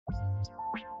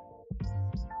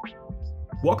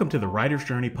Welcome to the Writer's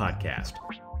Journey podcast.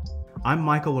 I'm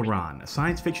Michael Laron, a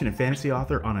science fiction and fantasy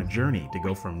author on a journey to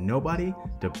go from nobody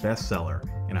to bestseller,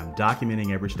 and I'm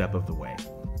documenting every step of the way.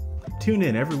 Tune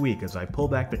in every week as I pull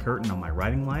back the curtain on my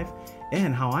writing life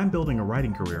and how I'm building a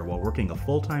writing career while working a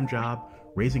full-time job,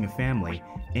 raising a family,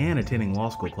 and attending law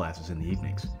school classes in the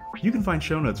evenings. You can find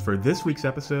show notes for this week's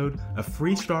episode, a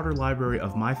free starter library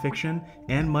of my fiction,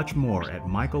 and much more at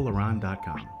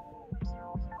michaellaron.com.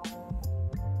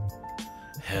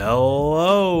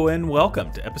 Hello and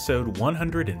welcome to episode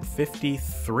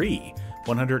 153.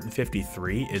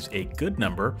 153 is a good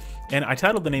number, and I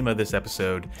titled the name of this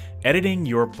episode, Editing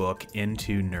Your Book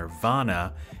into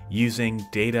Nirvana Using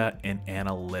Data and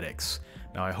Analytics.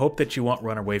 Now, I hope that you won't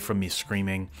run away from me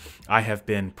screaming. I have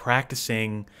been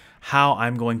practicing how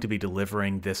I'm going to be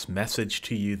delivering this message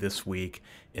to you this week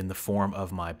in the form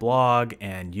of my blog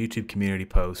and YouTube community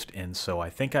post, and so I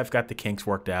think I've got the kinks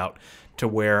worked out to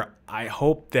where I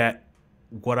hope that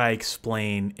what I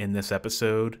explain in this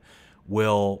episode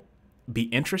will be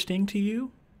interesting to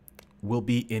you, will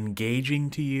be engaging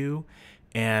to you,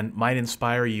 and might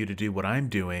inspire you to do what I'm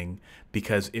doing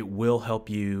because it will help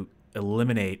you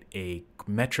eliminate a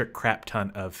metric crap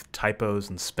ton of typos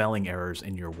and spelling errors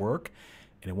in your work,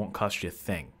 and it won't cost you a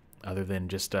thing other than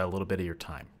just a little bit of your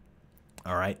time.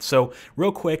 All right, so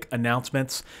real quick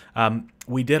announcements.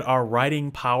 We did our Writing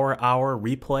Power Hour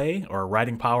replay, or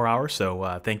Writing Power Hour,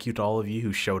 so thank you to all of you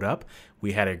who showed up.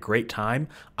 We had a great time.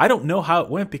 I don't know how it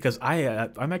went because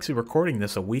I'm actually recording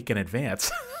this a week in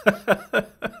advance.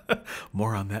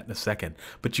 More on that in a second.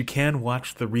 But you can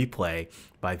watch the replay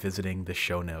by visiting the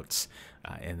show notes,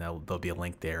 and there'll be a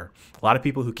link there. A lot of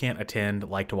people who can't attend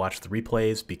like to watch the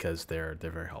replays because they're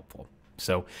very helpful.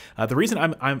 So the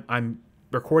reason I'm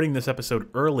recording this episode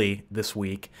early this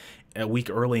week, a week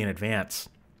early in advance,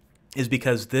 is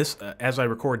because this, as I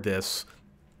record this,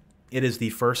 it is the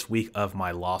first week of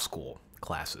my law school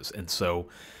classes. And so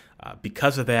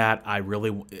because of that,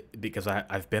 because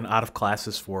I've been out of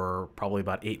classes for probably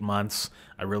about 8 months,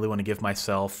 I really want to give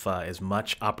myself as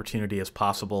much opportunity as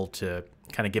possible to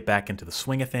kind of get back into the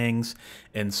swing of things.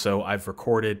 And so I've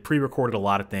pre-recorded a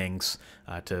lot of things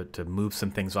to move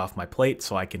some things off my plate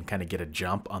so I can kind of get a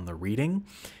jump on the reading.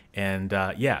 And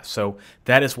so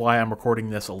that is why I'm recording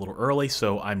this a little early.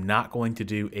 So I'm not going to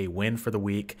do a win for the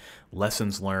week,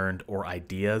 lessons learned, or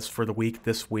ideas for the week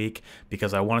this week,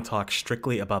 because I want to talk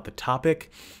strictly about the topic,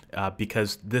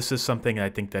 because this is something I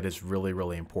think that is really,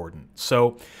 really important.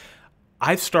 So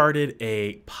I've started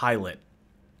a pilot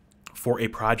for a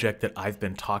project that I've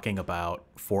been talking about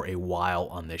for a while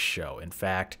on this show. In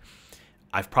fact,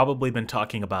 I've probably been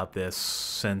talking about this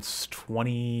since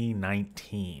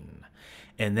 2019.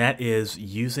 And that is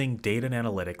using data and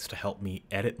analytics to help me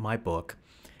edit my book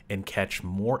and catch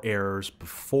more errors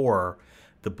before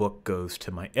the book goes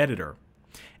to my editor.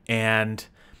 And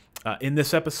in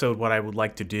this episode, what I would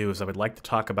like to do is I would like to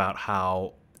talk about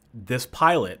how this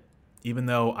pilot, even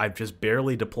though I've just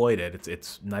barely deployed it,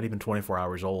 it's not even 24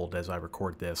 hours old as I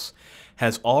record this,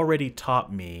 has already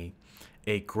taught me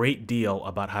a great deal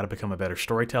about how to become a better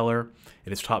storyteller. It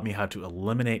has taught me how to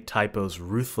eliminate typos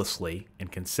ruthlessly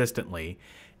and consistently,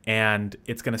 and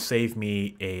it's going to save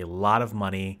me a lot of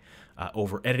money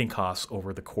over editing costs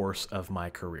over the course of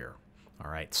my career. All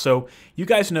right, so you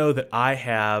guys know that I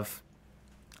have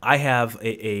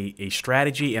a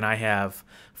strategy, and I have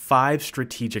 5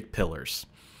 strategic pillars.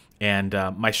 And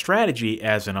my strategy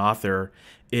as an author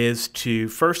is to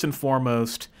first and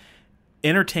foremost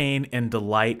entertain and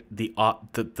delight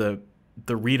the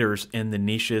readers in the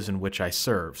niches in which I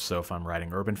serve. So if I'm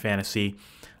writing urban fantasy,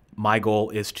 my goal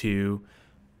is to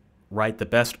write the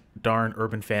best darn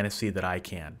urban fantasy that I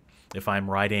can. If I'm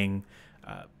writing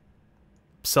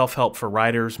self-help for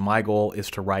writers, my goal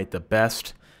is to write the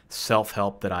best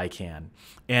self-help that I can.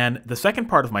 And the second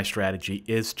part of my strategy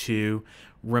is to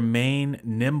remain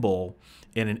nimble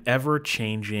in an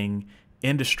ever-changing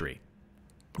industry.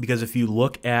 Because if you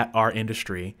look at our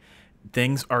industry,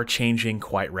 things are changing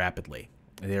quite rapidly.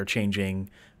 They're changing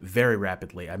very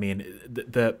rapidly. I mean,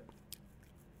 the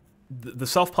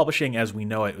self-publishing as we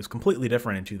know it was completely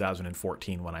different in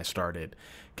 2014 when I started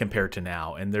compared to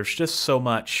now. And there's just so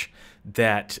much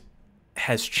that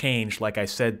has changed, like I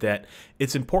said, that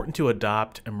it's important to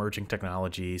adopt emerging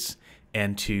technologies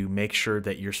and to make sure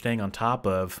that you're staying on top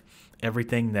of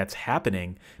everything that's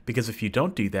happening, because if you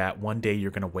don't do that, one day you're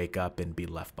going to wake up and be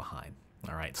left behind.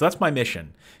 All right, so that's my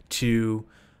mission, to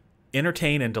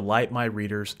entertain and delight my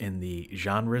readers in the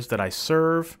genres that I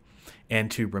serve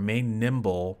and to remain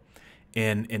nimble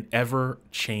in an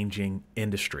ever-changing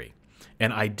industry.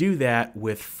 And I do that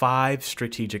with 5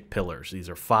 strategic pillars. These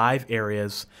are 5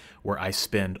 areas where I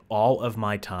spend all of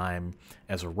my time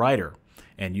as a writer.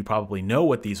 And you probably know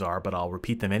what these are, but I'll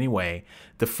repeat them anyway.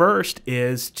 The first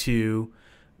is to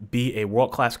be a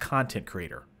world-class content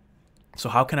creator. So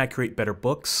how can I create better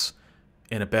books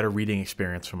and a better reading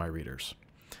experience for my readers?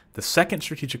 The second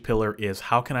strategic pillar is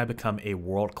how can I become a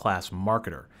world-class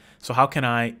marketer? So how can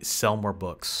I sell more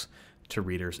books to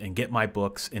readers and get my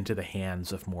books into the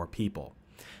hands of more people?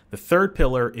 The third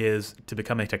pillar is to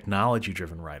become a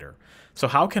technology-driven writer. So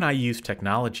how can I use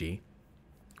technology,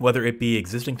 whether it be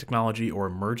existing technology or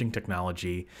emerging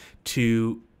technology,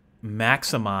 to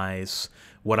maximize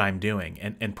what I'm doing?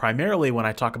 And primarily when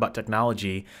I talk about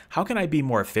technology, how can I be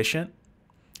more efficient?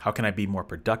 How can I be more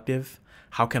productive?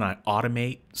 How can I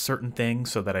automate certain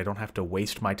things so that I don't have to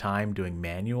waste my time doing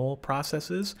manual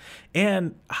processes?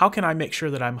 And how can I make sure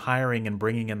that I'm hiring and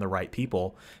bringing in the right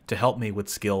people to help me with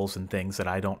skills and things that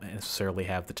I don't necessarily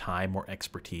have the time or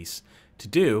expertise to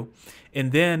do?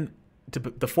 And then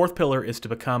the fourth pillar is to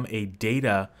become a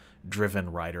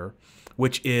data-driven writer,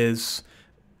 which is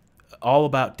all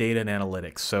about data and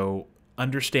analytics. So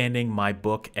understanding my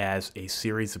book as a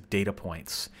series of data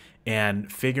points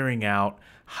and figuring out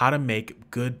how to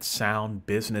make good, sound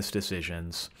business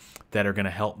decisions that are going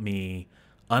to help me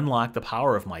unlock the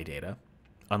power of my data,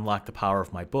 unlock the power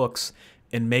of my books,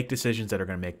 and make decisions that are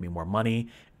going to make me more money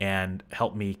and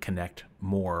help me connect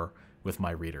more with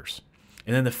my readers.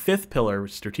 And then the fifth pillar,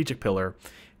 strategic pillar,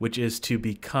 which is to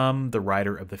become the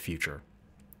writer of the future.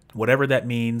 Whatever that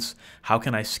means, how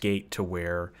can I skate to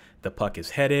where the puck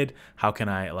is headed? How can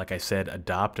I, like I said,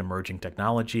 adopt emerging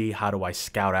technology? How do I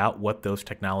scout out what those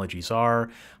technologies are?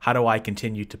 How do I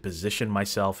continue to position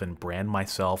myself and brand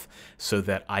myself so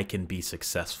that I can be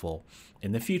successful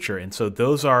in the future? And so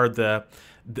those are the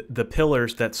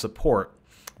pillars that support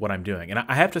what I'm doing. And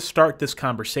I have to start this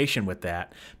conversation with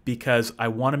that because I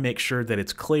want to make sure that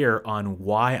it's clear on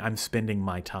why I'm spending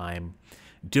my time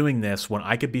doing this when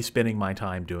I could be spending my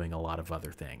time doing a lot of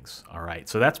other things. All right,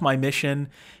 so that's my mission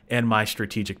and my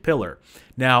strategic pillar.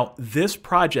 Now, this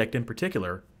project in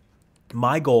particular,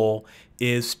 my goal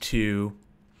is to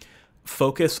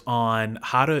focus on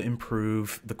how to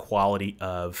improve the quality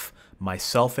of my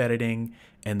self-editing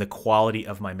and the quality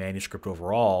of my manuscript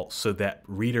overall so that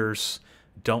readers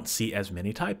don't see as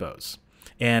many typos.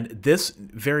 And this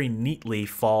very neatly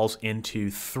falls into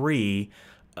 3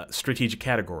 strategic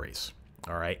categories.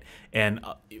 All right. And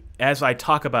as I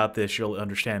talk about this, you'll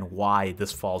understand why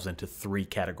this falls into 3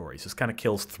 categories. This kind of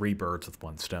kills 3 birds with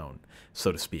 1 stone,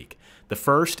 so to speak. The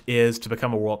first is to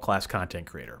become a world-class content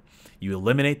creator. You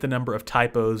eliminate the number of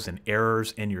typos and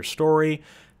errors in your story.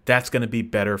 That's going to be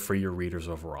better for your readers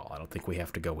overall. I don't think we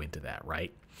have to go into that,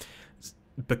 right?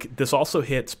 But this also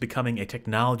hits becoming a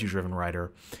technology-driven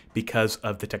writer because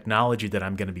of the technology that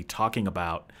I'm going to be talking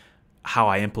about, how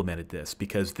I implemented this,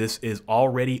 because this is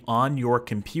already on your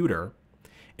computer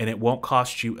and it won't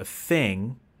cost you a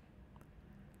thing.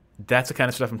 That's the kind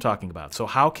of stuff I'm talking about. So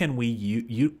how can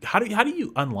we how do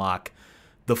you unlock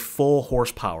the full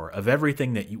horsepower of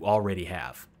everything that you already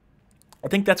have? I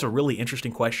think that's a really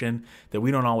interesting question that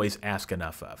we don't always ask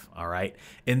enough of, all right?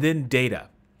 And then data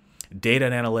and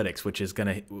analytics, which is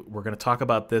we're going to talk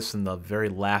about this in the very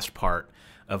last part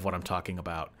of what I'm talking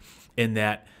about, in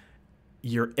that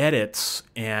your edits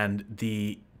and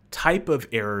the type of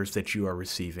errors that you are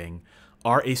receiving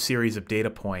are a series of data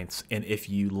points. And if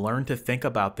you learn to think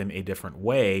about them a different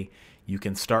way, you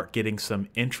can start getting some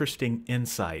interesting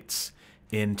insights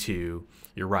into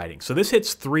your writing. So this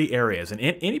hits 3 areas. And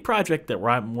any project that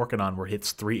I'm working on where it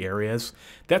hits 3 areas,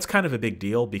 that's kind of a big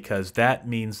deal because that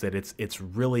means that it's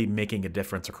really making a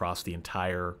difference across the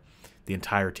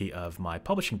entirety of my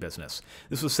publishing business.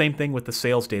 This was the same thing with the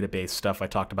sales database stuff I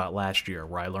talked about last year,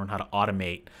 where I learned how to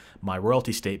automate my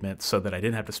royalty statements so that I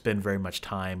didn't have to spend very much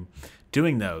time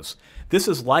doing those. This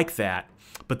is like that,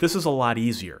 but this is a lot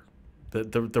easier.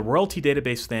 The royalty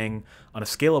database thing, on a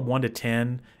scale of 1 to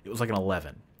 10, it was like an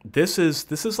 11. This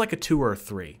is like a 2 or a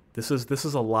 3. This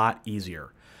is a lot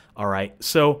easier. All right.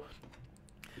 So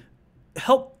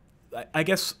I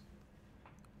guess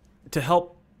to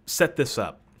help set this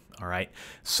up. All right.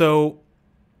 So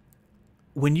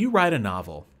when you write a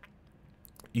novel,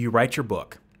 you write your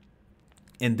book,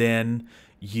 and then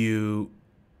you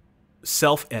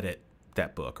self-edit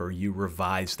that book or you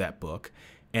revise that book,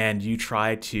 and you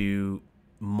try to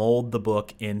mold the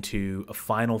book into a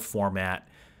final format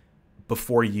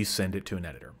before you send it to an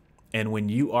editor. And when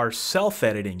you are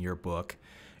self-editing your book,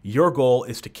 your goal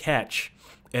is to catch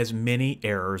as many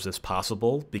errors as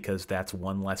possible because that's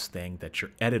one less thing that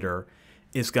your editor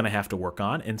is going to have to work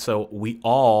on. And so we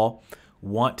all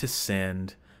want to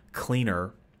send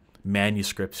cleaner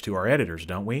manuscripts to our editors,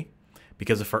 don't we?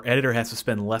 Because if our editor has to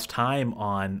spend less time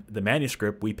on the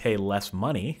manuscript, we pay less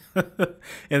money.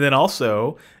 And then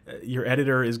also, your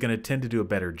editor is going to tend to do a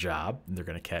better job. And they're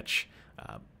going to catch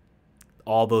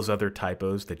all those other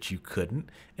typos that you couldn't.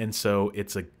 And so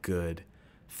it's a good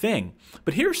thing.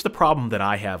 But here's the problem that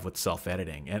I have with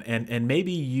self-editing. And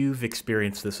maybe you've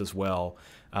experienced this as well.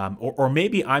 Or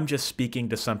maybe I'm just speaking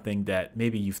to something that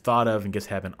maybe you've thought of and just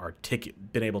haven't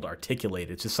been able to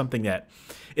articulate. It's just something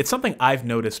something I've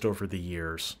noticed over the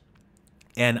years,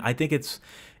 and I think it's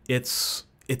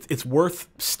worth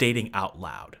stating out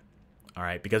loud. All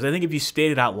right, because I think if you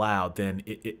state it out loud, then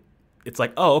it's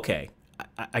like, oh, okay,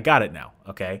 I got it now.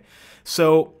 Okay,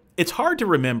 so it's hard to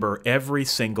remember every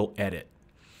single edit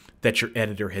that your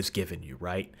editor has given you,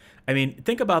 right? I mean,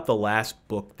 think about the last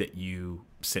book that you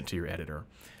sent to your editor.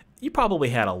 You probably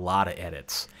had a lot of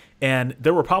edits. And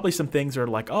there were probably some things that are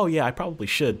like, oh, yeah, I probably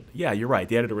should. Yeah, you're right.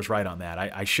 The editor was right on that.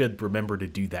 I should remember to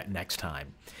do that next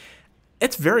time.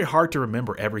 It's very hard to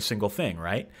remember every single thing,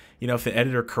 right? You know, if the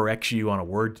editor corrects you on a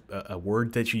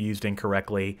word that you used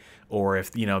incorrectly, or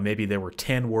if, you know, maybe there were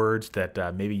 10 words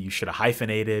that maybe you should have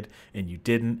hyphenated and you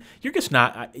didn't, you're just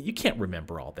not, you can't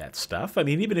remember all that stuff. I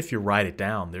mean, even if you write it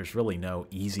down, there's really no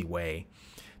easy way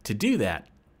to do that.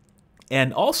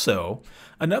 And also,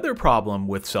 another problem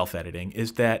with self-editing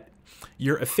is that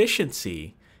your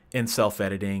efficiency in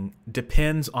self-editing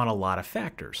depends on a lot of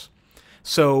factors.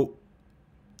 So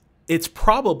it's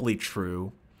probably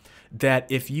true that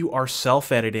if you are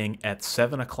self-editing at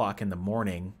 7 o'clock in the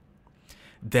morning,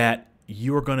 that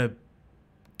you're going to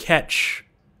catch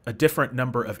a different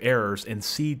number of errors and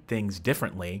see things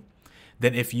differently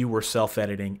than if you were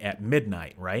self-editing at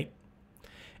midnight, right?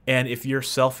 And if you're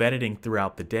self-editing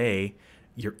throughout the day,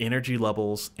 your energy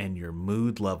levels and your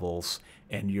mood levels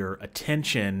and your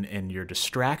attention and your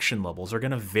distraction levels are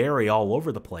going to vary all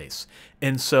over the place.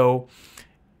 And so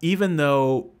even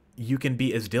though you can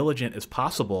be as diligent as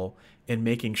possible in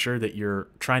making sure that you're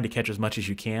trying to catch as much as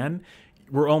you can,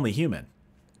 we're only human.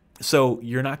 So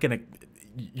you're not going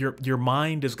to, your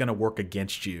mind is going to work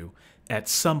against you at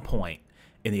some point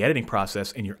in the editing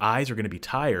process, and your eyes are going to be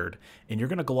tired, and you're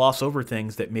going to gloss over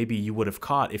things that maybe you would have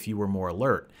caught if you were more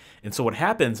alert. And so what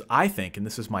happens, I think, and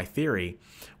this is my theory,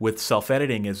 with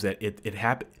self-editing is that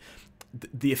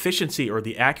the efficiency or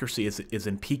the accuracy is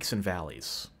in peaks and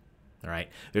valleys. All right,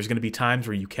 there's going to be times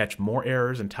where you catch more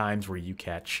errors and times where you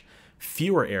catch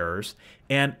fewer errors,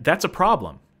 and that's a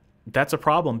problem. That's a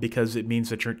problem because it means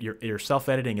that your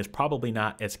self-editing is probably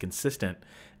not as consistent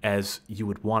as you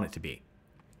would want it to be.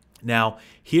 Now,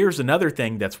 here's another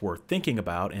thing that's worth thinking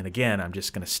about, and again, I'm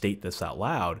just going to state this out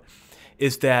loud,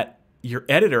 is that your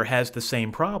editor has the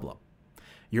same problem.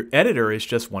 Your editor is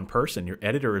just one person. Your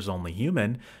editor is only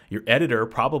human. Your editor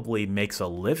probably makes a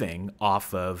living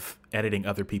off of editing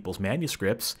other people's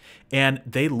manuscripts, and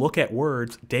they look at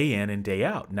words day in and day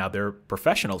out. Now, they're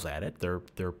professionals at it.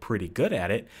 They're pretty good at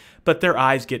it, but their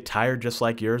eyes get tired just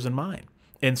like yours and mine.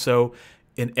 And so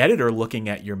an editor looking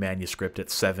at your manuscript at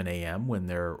 7 a.m. when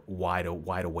they're wide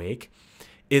awake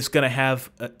is going to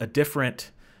have a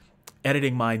different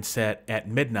editing mindset at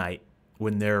midnight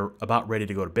when they're about ready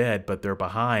to go to bed, but they're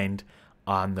behind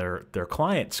on their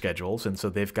client schedules, and so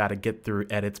they've got to get through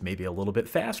edits maybe a little bit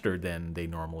faster than they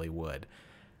normally would.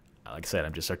 Like I said,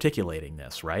 I'm just articulating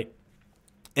this, right?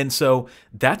 And so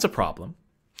that's a problem.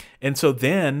 And so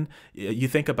then you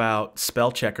think about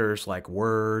spell checkers like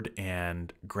Word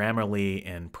and Grammarly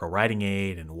and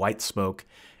ProWritingAid and Whitesmoke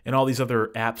and all these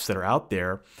other apps that are out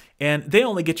there, and they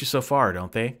only get you so far,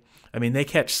 don't they? I mean, they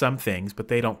catch some things, but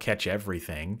they don't catch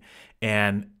everything.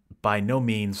 And by no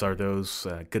means are those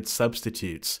good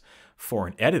substitutes for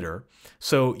an editor.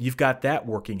 So you've got that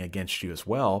working against you as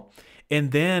well.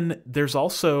 And then there's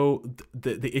also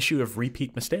the issue of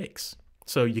repeat mistakes.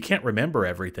 So you can't remember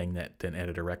everything that an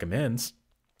editor recommends.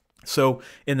 So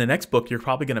in the next book, you're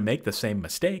probably going to make the same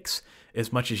mistakes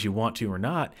as much as you want to or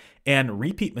not. And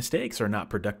repeat mistakes are not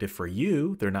productive for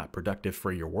you. They're not productive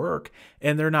for your work.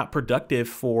 And they're not productive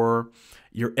for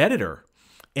your editor.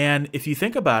 And if you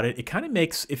think about it, it kind of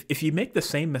makes, if you make the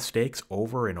same mistakes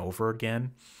over and over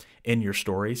again in your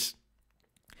stories,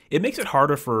 it makes it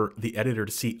harder for the editor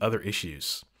to see other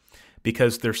issues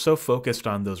because they're so focused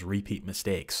on those repeat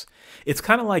mistakes. It's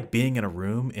kind of like being in a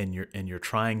room and you're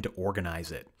trying to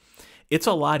organize it. It's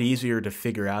a lot easier to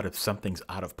figure out if something's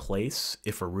out of place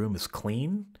if a room is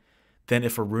clean than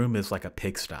if a room is like a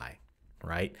pigsty,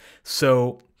 right?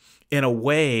 So in a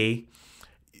way,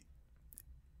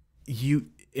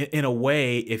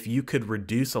 if you could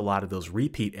reduce a lot of those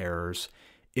repeat errors,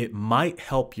 it might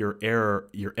help your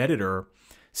editor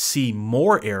see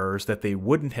more errors that they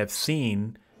wouldn't have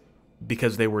seen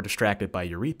because they were distracted by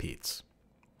your repeats.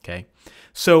 Okay,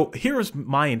 so here's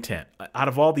my intent. Out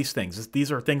of all these things,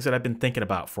 these are things that I've been thinking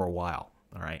about for a while.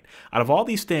 All right, out of all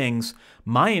these things,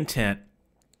 my intent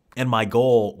and my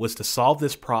goal was to solve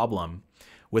this problem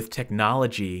with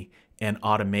technology and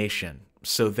automation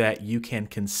so that you can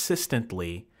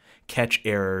consistently catch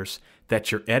errors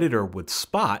that your editor would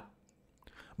spot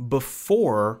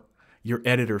before your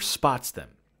editor spots them.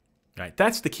 Right?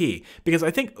 That's the key, because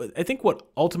I think what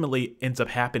ultimately ends up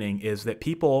happening is that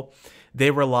people, they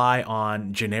rely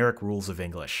on generic rules of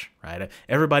English, right?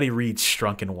 Everybody reads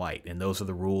Strunk and White, and those are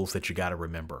the rules that you got to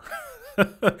remember.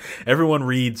 Everyone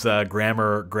reads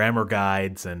grammar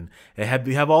guides, and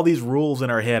we have all these rules in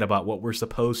our head about what we're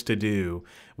supposed to do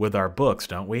with our books,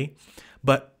 don't we?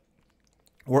 But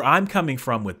where I'm coming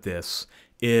from with this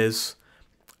is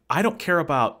I don't care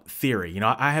about theory. You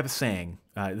know, I have a saying.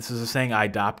 This is a saying I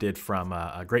adopted from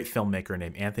a great filmmaker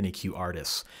named Anthony Q.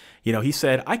 Artis. You know, he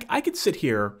said, I could sit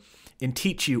here and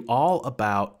teach you all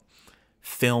about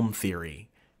film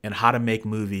theory and how to make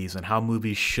movies and how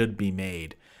movies should be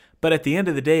made. But at the end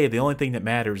of the day, the only thing that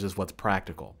matters is what's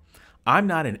practical. I'm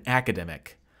not an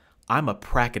academic. I'm a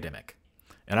pracademic.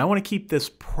 And I want to keep this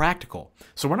practical.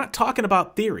 So we're not talking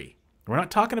about theory. We're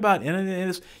not talking about any of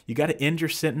this. You got to end your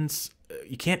sentence.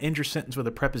 You can't end your sentence with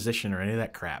a preposition or any of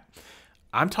that crap.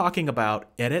 I'm talking about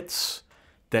edits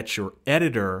that your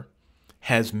editor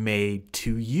has made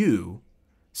to you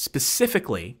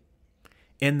specifically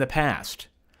in the past.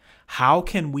 How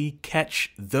can we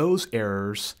catch those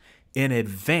errors in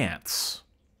advance?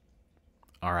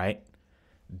 All right?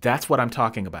 That's what I'm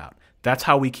talking about. That's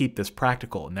how we keep this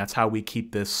practical, and that's how we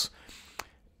keep this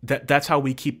that's how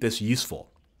we keep this useful.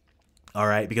 All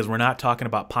right, because we're not talking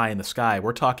about pie in the sky.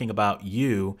 We're talking about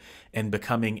you and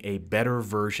becoming a better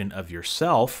version of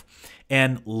yourself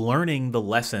and learning the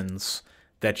lessons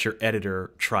that your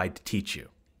editor tried to teach you.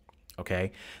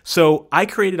 Okay, so I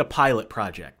created a pilot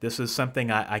project. This is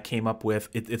something I came up with.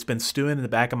 It's been stewing in the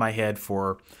back of my head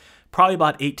for probably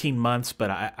about 18 months, but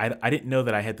I didn't know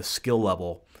that I had the skill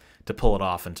level to pull it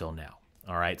off until now.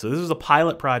 All right, so this is a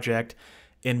pilot project.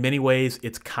 In many ways,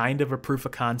 it's kind of a proof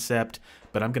of concept,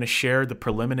 but I'm going to share the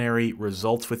preliminary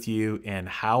results with you and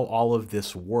how all of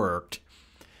this worked.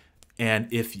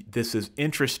 And if this is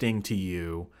interesting to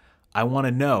you, I want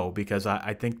to know, because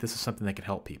I think this is something that can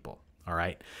help people. All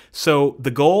right. So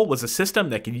the goal was a system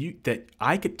that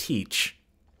I could teach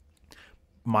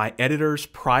my editor's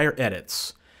prior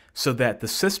edits so that the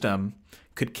system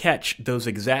could catch those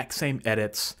exact same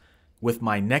edits with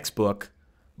my next book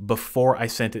before I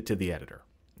sent it to the editor.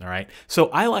 All right.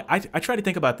 So I try to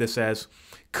think about this as,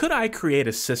 could I create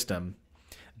a system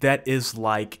that is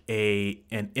like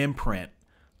an imprint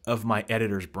of my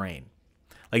editor's brain?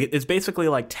 Like it's basically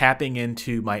like tapping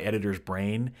into my editor's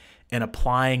brain and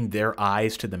applying their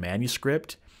eyes to the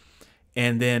manuscript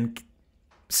and then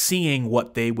seeing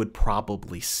what they would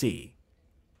probably see.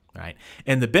 Right?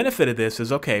 And the benefit of this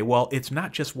is, okay, well, it's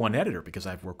not just one editor, because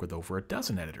I've worked with over a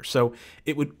dozen editors. So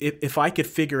if I could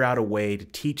figure out a way to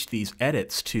teach these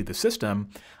edits to the system,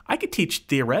 I could teach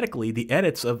theoretically the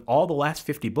edits of all the last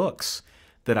 50 books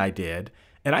that I did,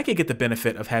 and I could get the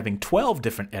benefit of having 12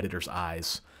 different editors'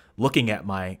 eyes looking at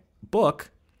my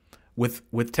book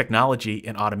with technology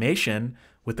and automation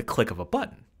with the click of a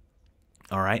button.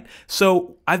 All right.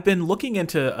 So I've been looking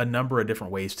into a number of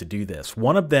different ways to do this.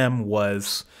 One of them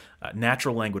was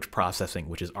natural language processing,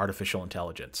 which is artificial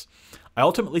intelligence. I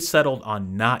ultimately settled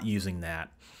on not using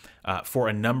that for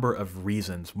a number of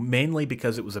reasons, mainly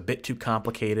because it was a bit too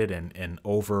complicated and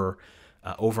over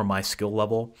my skill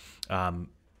level, and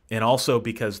also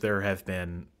because there have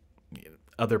been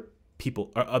other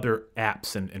people, or other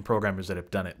apps and programmers that have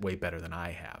done it way better than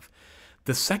I have.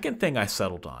 The second thing I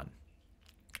settled on,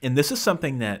 and this is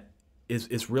something that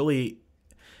is really,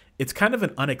 it's kind of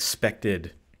an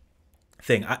unexpected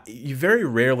thing. You very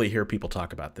rarely hear people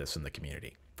talk about this in the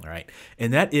community, all right?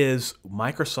 And that is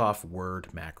Microsoft Word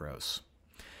macros.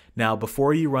 Now,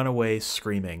 before you run away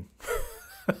screaming,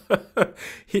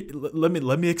 let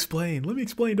me explain.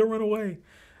 Don't run away.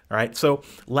 All right. So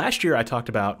last year I talked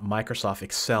about Microsoft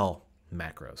Excel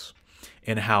macros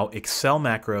and how Excel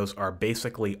macros are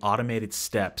basically automated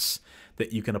steps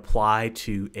that you can apply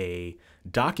to a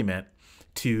document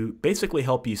to basically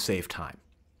help you save time.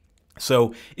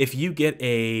 So if you get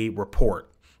a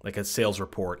report, like a sales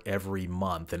report every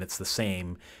month, and it's the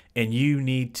same, and you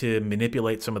need to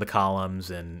manipulate some of the columns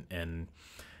and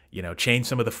change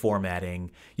some of the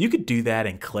formatting, you could do that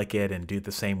and click it and do it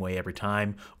the same way every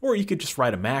time. Or you could just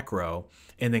write a macro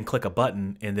and then click a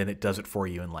button and then it does it for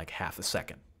you in like half a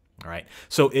second. All right.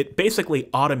 So it basically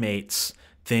automates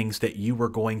things that you were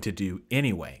going to do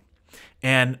anyway.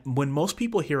 And when most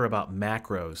people hear about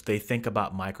macros, they think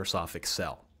about Microsoft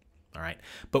Excel. All right.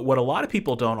 But what a lot of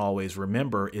people don't always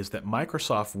remember is that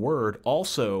Microsoft Word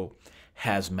also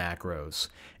has macros.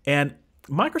 And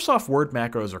Microsoft Word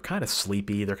macros are kind of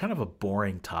sleepy. They're kind of a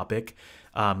boring topic.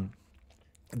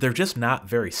 They're just not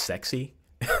very sexy,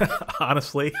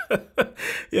 honestly.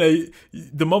 The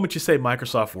moment you say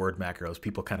Microsoft Word macros,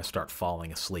 people kind of start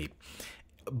falling asleep.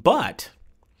 But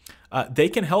they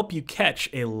can help you catch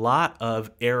a lot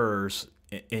of errors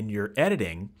in your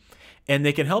editing, and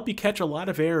they can help you catch a lot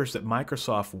of errors that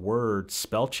Microsoft Word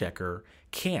spell checker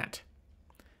can't.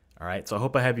 All right, so I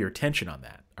hope I have your attention on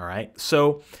that. All right,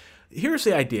 so here's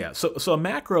the idea. So a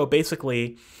macro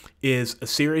basically is a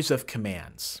series of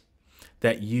commands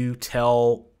that you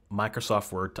tell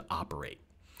Microsoft Word to operate.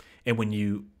 And when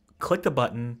you click the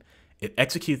button, it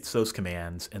executes those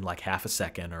commands in like half a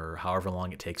second or however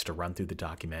long it takes to run through the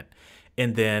document.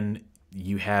 And then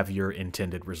you have your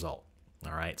intended result.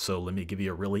 All right, so let me give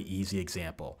you a really easy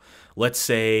example. Let's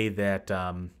say that,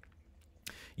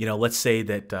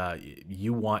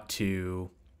 you want to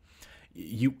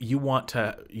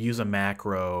use a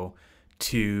macro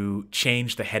to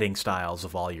change the heading styles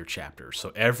of all your chapters.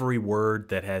 So every word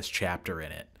that has chapter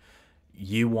in it,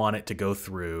 you want it to go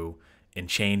through and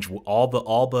change all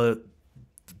the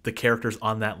characters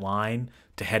on that line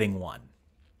to heading 1.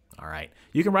 All right,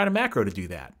 you can write a macro to do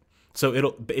that.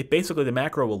 So basically the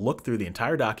macro will look through the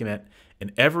entire document,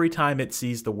 and every time it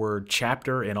sees the word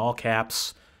chapter in all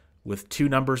caps with 2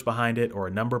 numbers behind it or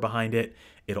a number behind it,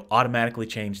 it'll automatically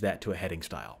change that to a heading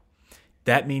style.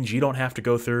 That means you don't have to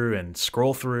go through and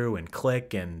scroll through and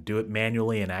click and do it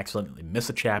manually and accidentally miss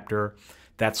a chapter,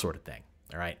 that sort of thing.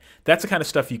 All right, that's the kind of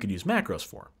stuff you could use macros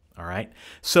for. All right,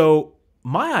 so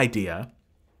my idea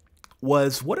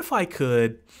was, what if I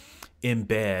could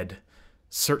embed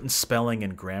certain spelling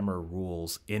and grammar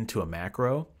rules into a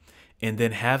macro and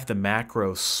then have the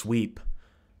macro sweep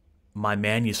my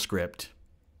manuscript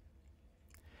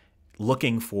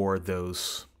looking for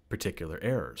those particular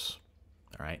errors.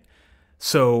 All right.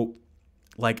 So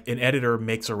like an editor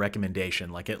makes a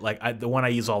recommendation, the one I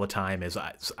use all the time is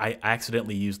I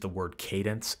accidentally used the word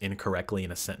cadence incorrectly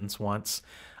in a sentence once.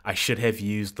 I should have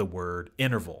used the word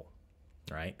interval.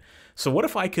 Right. So what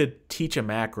if I could teach a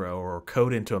macro or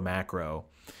code into a macro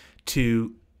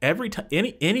to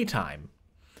any time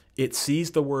it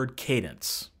sees the word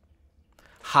cadence,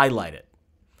 highlight it,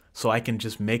 so I can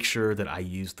just make sure that I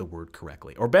use the word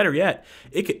correctly. Or better yet,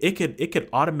 it could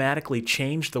automatically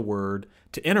change the word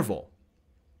to interval.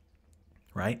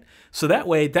 Right? So that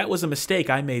way, that was a mistake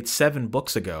I made 7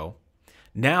 books ago.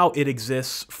 Now it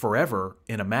exists forever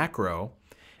in a macro,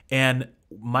 and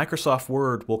Microsoft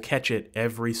Word will catch it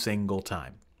every single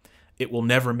time. It will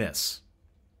never miss.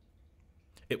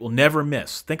 It will never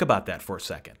miss. Think about that for a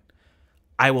second.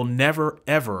 I will never,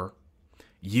 ever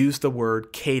use the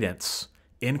word cadence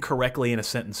incorrectly in a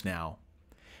sentence now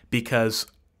because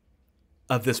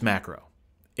of this macro.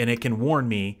 And it can warn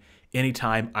me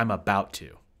anytime I'm about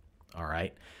to. All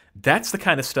right? That's the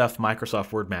kind of stuff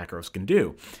Microsoft Word macros can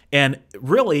do. And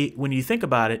really, when you think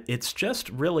about it, it's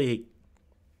just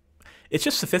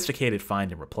sophisticated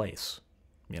find and replace.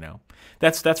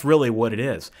 That's really what it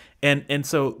is. And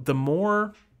so the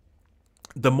more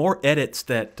edits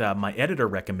that my editor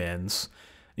recommends,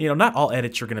 not all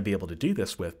edits you're going to be able to do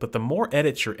this with, but the more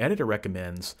edits your editor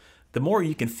recommends, the more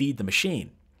you can feed the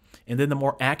machine. And then the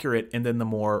more accurate and then the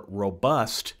more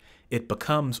robust it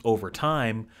becomes over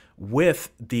time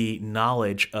with the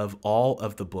knowledge of all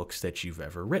of the books that you've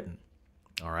ever written.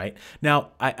 All right.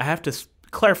 Now, I have to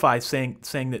clarify saying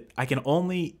that I can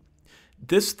only,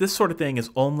 this sort of thing is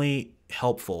only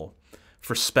helpful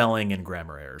for spelling and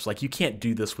grammar errors. Like, you can't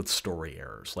do this with story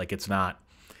errors. Like, it's not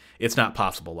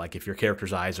possible. Like, if your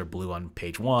character's eyes are blue on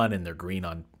page 1 and they're green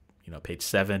on page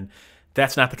 7,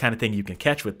 that's not the kind of thing you can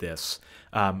catch with this.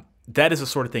 That is the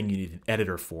sort of thing you need an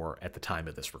editor for at the time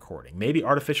of this recording. Maybe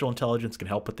artificial intelligence can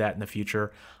help with that in the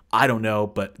future. I don't know,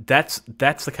 but that's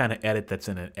the kind of edit that's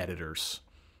in an editor's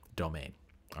domain.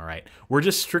 All right. We're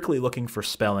just strictly looking for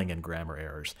spelling and grammar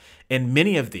errors. And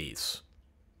many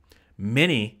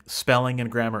spelling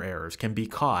and grammar errors can be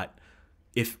caught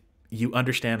if you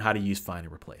understand how to use find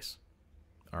and replace.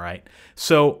 All right.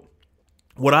 So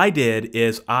what I did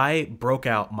is I broke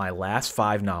out my last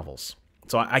 5 novels.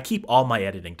 So I keep all my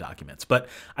editing documents, but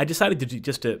I decided to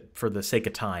do, for the sake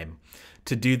of time,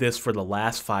 to do this for the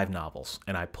last 5 novels.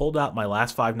 And I pulled out my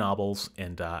last 5 novels,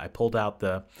 and I pulled out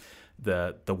the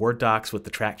Word docs with the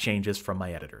track changes from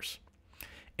my editors.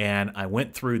 And I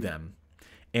went through them,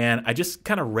 and I just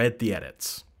kind of read the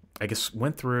edits. I guess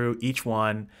went through each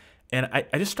one, and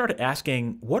I just started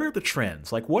asking, what are the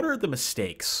trends? Like, what are the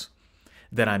mistakes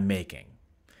that I'm making?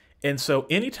 And so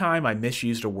anytime I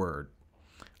misused a word,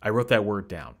 I wrote that word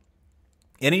down.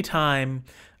 Anytime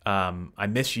I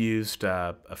misused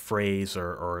a phrase,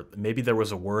 or maybe there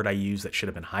was a word I used that should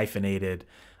have been hyphenated,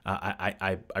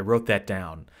 I wrote that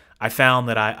down. I found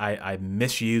that I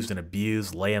misused and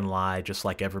abused lay and lie just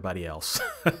like everybody else.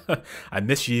 I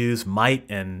misused might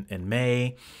and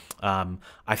may.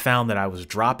 I found that I was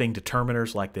dropping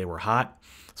determiners like they were hot.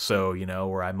 So,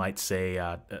 where I might say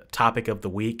topic of the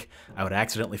week, I would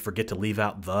accidentally forget to leave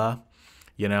out the.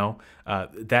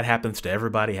 That happens to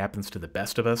everybody, happens to the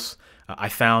best of us. I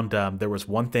found there was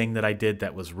one thing that I did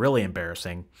that was really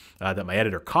embarrassing that my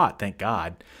editor caught, thank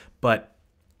God. But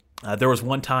there was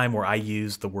one time where I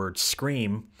used the word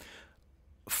scream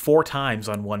 4 times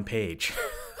on one page.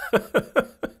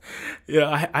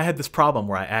 I had this problem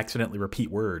where I accidentally repeat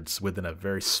words within a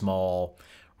very small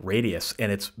radius,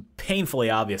 and it's painfully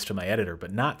obvious to my editor,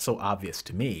 but not so obvious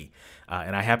to me.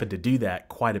 And I happened to do that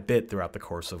quite a bit throughout the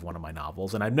course of one of my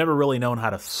novels, and I've never really known how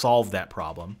to solve that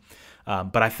problem.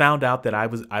 But I found out that I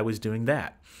was doing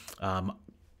that.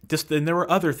 And there were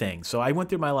other things. So I went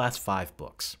through my last 5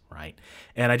 books, right?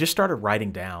 And I just started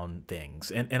writing down things,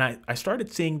 and I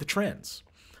started seeing the trends.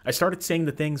 I started seeing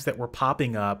the things that were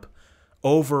popping up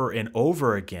over and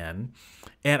over again,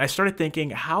 and I started thinking,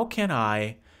 how can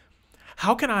I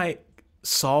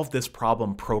solve this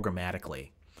problem programmatically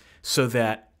so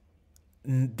that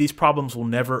these problems will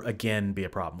never again be a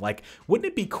problem? Like, wouldn't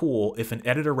it be cool if an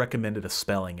editor recommended a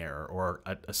spelling error or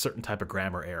a certain type of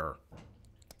grammar error,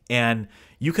 and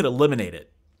you could eliminate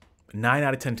it 9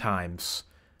 out of 10 times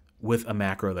with a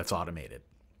macro that's automated,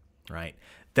 right?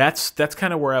 That's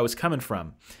kind of where I was coming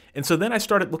from. And so then I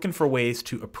started looking for ways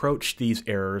to approach these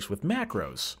errors with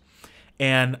macros.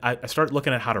 And I started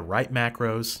looking at how to write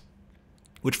macros,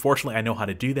 which fortunately I know how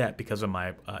to do that because of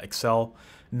my Excel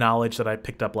knowledge that I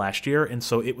picked up last year. And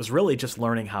so it was really just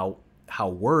learning how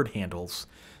Word handles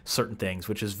certain things,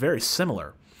 which is very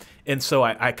similar. And so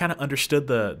I kind of understood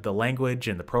the language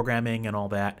and the programming and all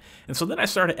that. And so then I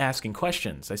started asking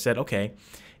questions. I said, okay,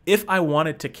 if I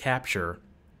wanted to capture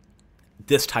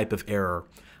this type of error,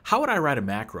 how would I write a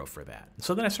macro for that? And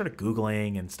so then I started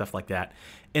Googling and stuff like that.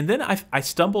 And then I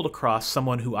stumbled across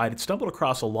someone who I had stumbled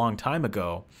across a long time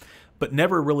ago, but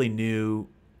never really knew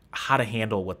how to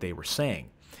handle what they were saying.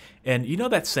 And you know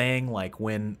that saying, like,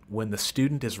 when the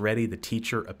student is ready, the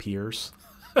teacher appears?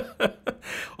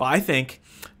 Well, I think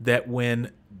that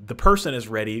when the person is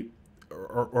ready,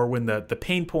 or when the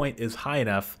pain point is high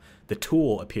enough, the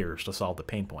tool appears to solve the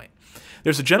pain point.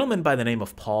 There's a gentleman by the name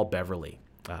of Paul Beverly.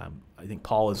 I think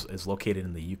Paul is located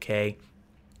in the UK.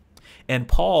 And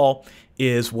Paul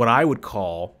is what I would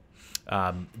call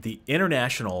the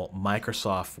international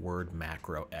Microsoft Word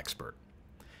macro expert.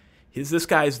 This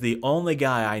guy is the only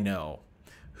guy I know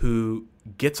who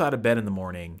gets out of bed in the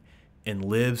morning and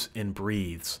lives and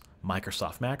breathes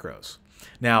Microsoft macros.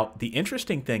 Now, the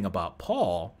interesting thing about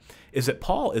Paul is that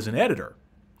Paul is an editor,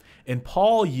 and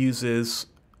Paul uses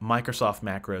Microsoft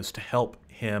macros to help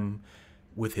him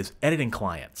with his editing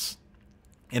clients.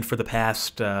 And for the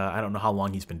past, I don't know how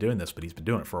long he's been doing this, but he's been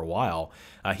doing it for a while.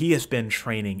 He has been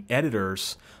training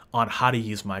editors on how to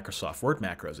use Microsoft Word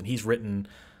macros, and he's written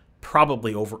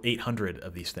probably over 800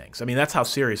 of these things. I mean, that's how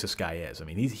serious this guy is. I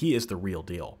mean, he is the real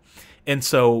deal. And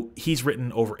so he's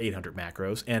written over 800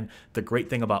 macros, and the great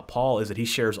thing about Paul is that he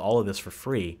shares all of this for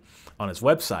free on his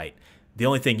website. The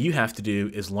only thing you have to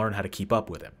do is learn how to keep up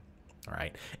with him. All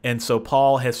right. And so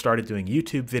Paul has started doing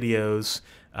YouTube videos.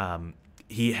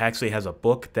 He actually has a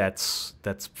book that's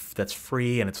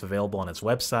free, and it's available on his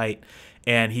website.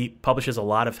 And he publishes a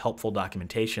lot of helpful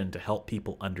documentation to help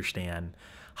people understand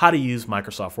how to use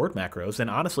Microsoft Word macros, and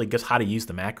honestly, just how to use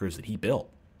the macros that he built.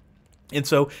 And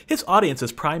so his audience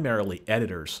is primarily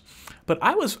editors. But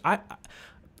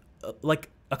like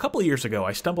a couple of years ago,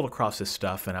 I stumbled across this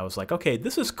stuff, and I was like, okay,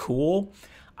 this is cool.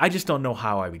 I just don't know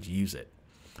how I would use it.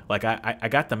 Like I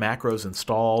got the macros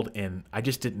installed, and I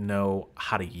just didn't know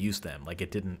how to use them. Like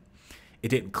it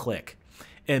didn't click.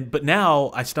 But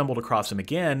now I stumbled across him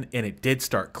again, and it did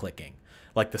start clicking.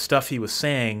 Like the stuff he was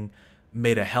saying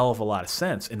made a hell of a lot of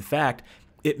sense. In fact,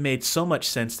 it made so much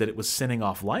sense that it was sending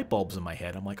off light bulbs in my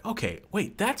head. I'm like, okay,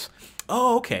 wait, that's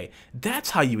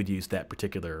how you would use that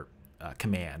particular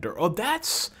command, or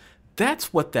that's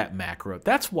what that macro.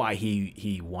 That's why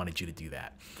he wanted you to do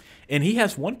that. And he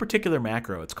has one particular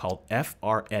macro. It's called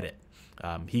fredit.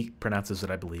 He pronounces it,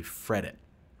 I believe, fredit.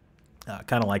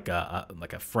 Kind of like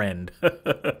a friend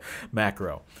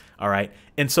macro. All right.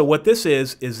 And so what this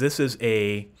is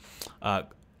a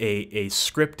a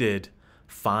scripted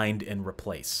find and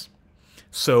replace.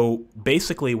 So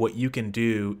basically what you can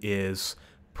do is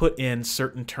put in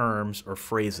certain terms or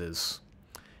phrases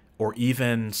or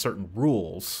even certain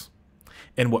rules.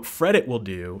 And what Fredit will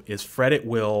do is Fredit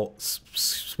will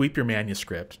sweep your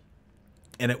manuscript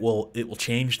and it will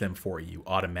change them for you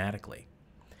automatically.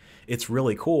 It's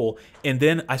really cool. And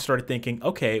then I started thinking,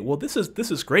 okay, well this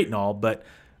is great and all, but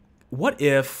what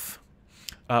if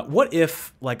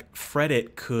like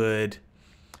Fredit could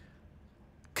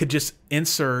just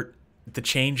insert the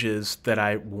changes that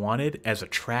I wanted as a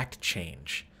tracked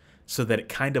change so that it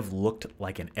kind of looked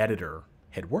like an editor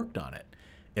had worked on it.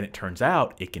 And it turns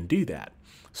out it can do that.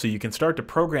 So you can start to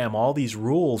program all these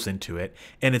rules into it,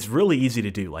 and it's really easy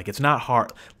to do. Like, it's not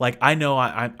hard. Like, I know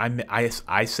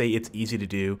I say it's easy to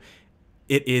do.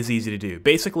 It is easy to do.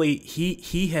 Basically,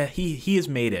 he has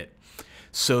made it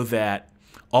so that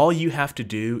all you have to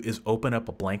do is open up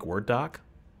a blank Word doc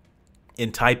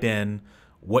and type in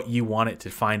what you want it to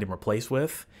find and replace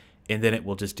with, and then it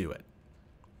will just do it.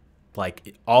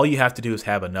 Like, all you have to do is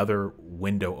have another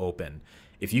window open.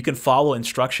 If you can follow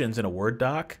instructions in a Word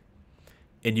doc,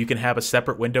 and you can have a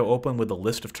separate window open with a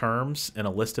list of terms and a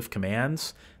list of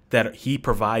commands that he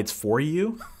provides for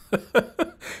you,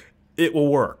 it will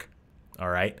work. All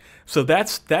right. So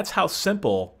that's how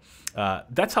simple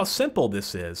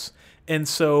this is. And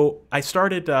so I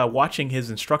started watching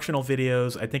his instructional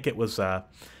videos. I think it was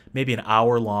maybe an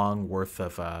hour long worth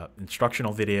of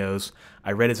instructional videos.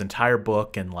 I read his entire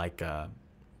book in like a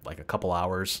couple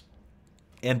hours.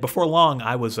 And before long,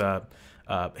 I was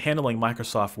handling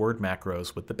Microsoft Word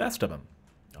macros with the best of them.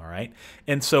 All right.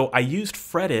 And so I used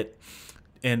Fredit,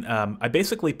 and I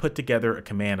basically put together a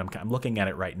command. I'm looking at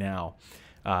it right now.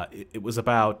 It was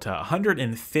about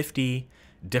 150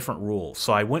 different rules.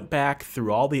 So I went back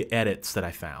through all the edits that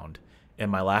I found in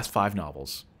my last 5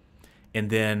 novels, and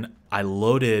then I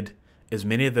loaded as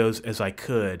many of those as I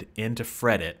could into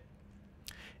Fredit,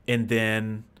 and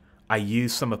then I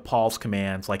used some of Paul's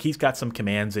commands. Like, he's got some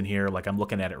commands in here, like I'm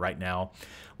looking at it right now.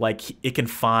 Like, it can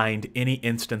find any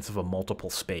instance of a multiple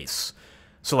space.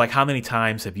 So like, how many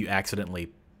times have you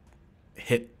accidentally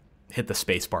hit the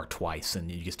space bar twice and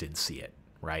you just didn't see it,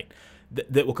 right?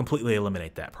 That will completely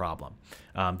eliminate that problem.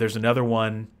 There's another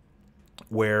one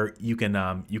where you can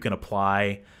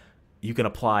apply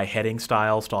heading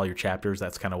styles to all your chapters.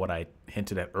 That's kind of what I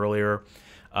hinted at earlier.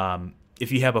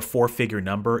 If you have a 4-figure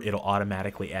number, it'll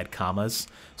automatically add commas.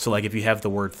 So like, if you have the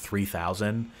word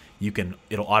 3,000,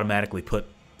 it'll automatically put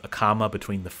a comma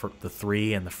between the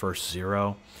 3 and the first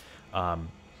 0.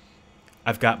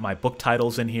 I've got my book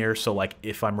titles in here. So like,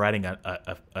 if I'm writing a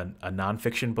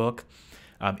nonfiction book,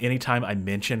 anytime I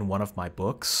mention one of my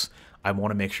books, I want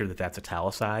to make sure that that's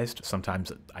italicized.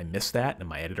 Sometimes I miss that and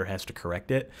my editor has to correct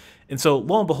it. And so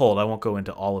lo and behold, I won't go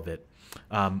into all of it.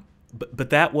 But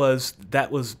that was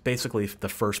basically the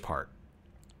first part.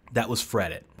 That was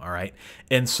Fredit, all right?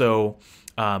 And so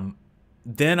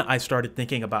then I started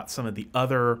thinking about some of the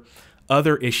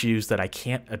other issues that I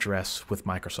can't address with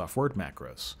Microsoft Word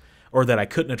macros, or that I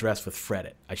couldn't address with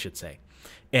Fredit, I should say.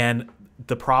 And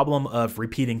the problem of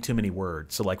repeating too many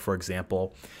words. So like, for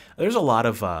example, there's a lot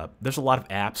of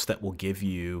apps that will give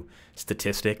you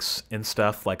statistics and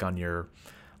stuff like on your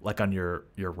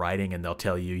writing, and they'll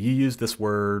tell you use this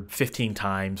word 15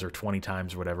 times or 20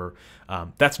 times or whatever.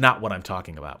 That's not what I'm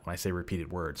talking about when I say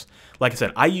repeated words. Like I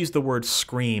said, I use the word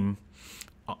scream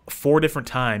 4 different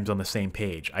times on the same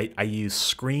page. I use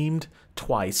screamed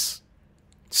twice,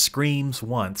 screams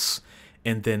once,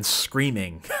 and then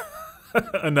screaming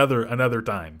another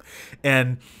time.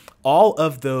 And all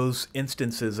of those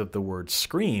instances of the word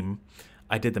scream,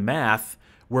 I did the math,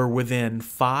 were within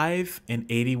 5 and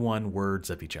 81 words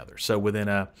of each other. So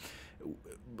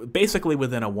basically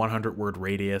within a 100-word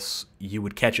radius, you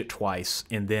would catch it twice,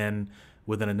 and then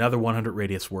within another 100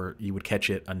 radius word, you would catch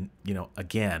it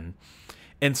again.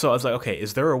 And so I was like, okay,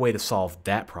 is there a way to solve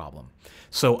that problem?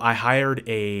 So I hired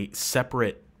a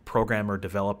separate programmer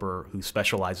developer who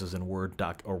specializes in Word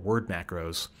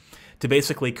macros to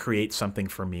basically create something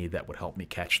for me that would help me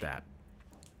catch that.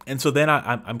 And so then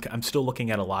I'm still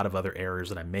looking at a lot of other errors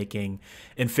that I'm making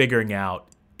and figuring out,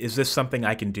 is this something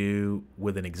I can do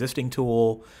with an existing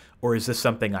tool, or is this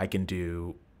something I can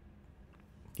do,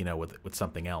 with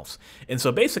something else? And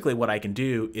so basically what I can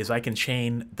do is I can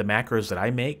chain the macros that I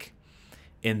make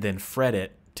and then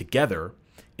Fredit together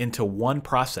into one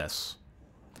process.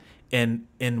 And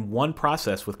in one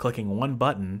process, with clicking one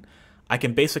button, I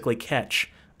can basically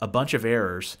catch a bunch of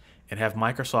errors and have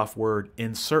Microsoft Word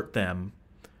insert them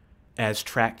as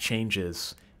track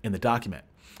changes in the document.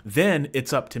 then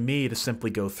it's up to me to simply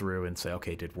go through and say,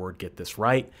 okay, did Word get this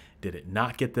right? Did it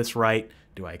not get this right?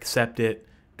 Do I accept it?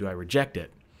 Do I reject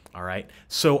it? All right.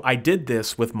 So I did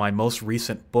this with my most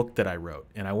recent book that I wrote,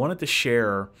 and I wanted to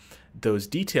share those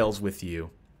details with you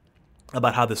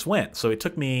about how this went. So it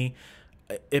took me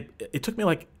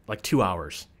like 2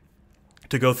 hours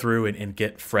to go through and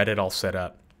get Fretted all set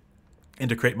up and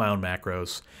to create my own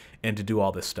macros and to do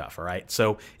all this stuff. All right.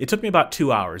 So it took me about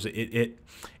 2 hours.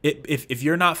 If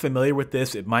you're not familiar with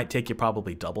this, it might take you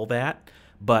probably double that,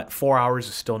 but 4 hours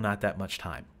is still not that much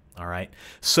time. All right.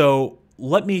 So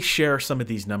let me share some of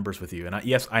these numbers with you. And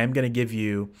yes, I am going to give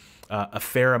you a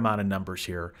fair amount of numbers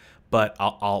here, but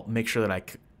I'll make sure that I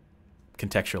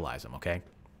contextualize them. Okay.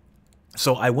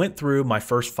 So I went through my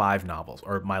first 5 novels,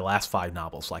 or my last 5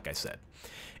 novels, like I said.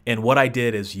 And what I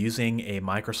did is using a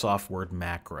Microsoft Word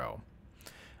macro.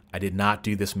 I did not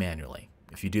do this manually.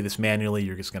 If you do this manually,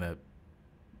 you're just going to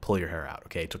pull your hair out.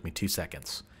 Okay. It took me 2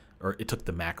 seconds. Or it took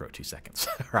the macro 2 seconds,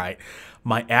 right?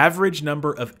 My average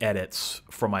number of edits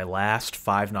for my last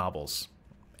 5 novels,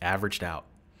 averaged out,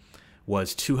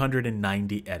 was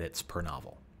 290 edits per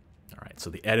novel. All right,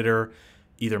 so the editor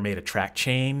either made a track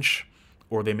change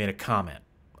or they made a comment.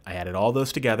 I added all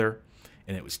those together,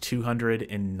 and it was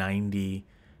 290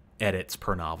 edits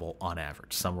per novel on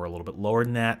average. Some were a little bit lower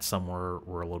than that, some were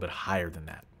a little bit higher than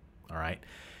that, all right?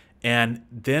 And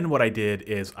then what I did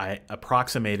is I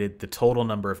approximated the total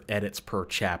number of edits per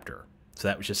chapter. So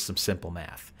that was just some simple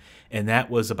math. And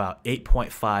that was about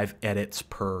 8.5 edits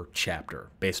per chapter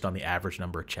based on the average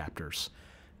number of chapters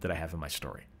that I have in my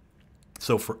story.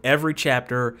 So for every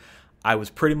chapter, you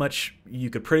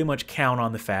could pretty much count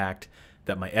on the fact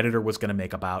that my editor was going to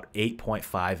make about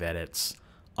 8.5 edits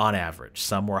on average.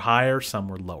 Some were higher, some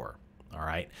were lower. All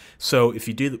right. So if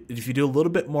you do a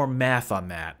little bit more math on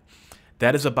that,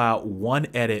 that is about 1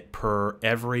 edit per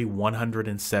every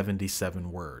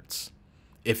 177 words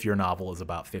if your novel is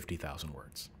about 50,000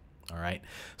 words. All right.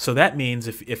 So that means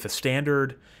if a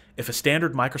standard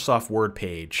Microsoft Word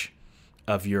page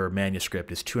of your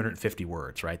manuscript is 250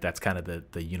 words, right? That's kind of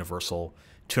the universal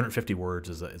 250 words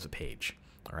is a page.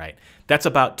 All right. That's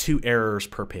about 2 errors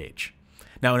per page.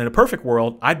 Now, in a perfect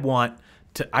world, I'd want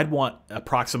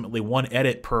approximately 1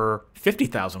 edit per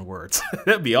 50,000 words.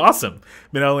 That'd be awesome.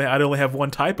 I mean, I'd only have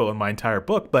 1 typo in my entire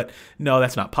book, but no,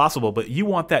 that's not possible. But you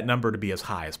want that number to be as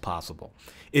high as possible.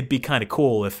 It'd be kind of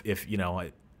cool if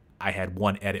I had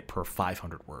 1 edit per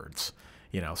 500 words,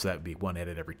 so that would be 1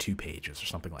 edit every 2 pages or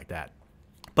something like that.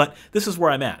 But this is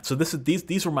where I'm at. So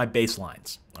these were my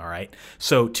baselines. All right.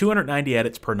 So 290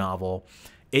 edits per novel,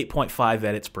 8.5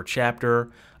 edits per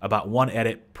chapter, about 1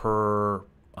 edit per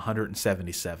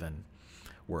 177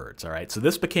 words. All right. So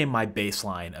this became my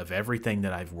baseline of everything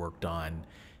that I've worked on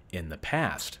in the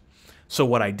past. So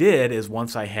what I did is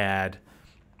once I had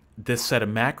this set of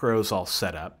macros all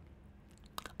set up,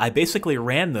 I basically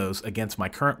ran those against my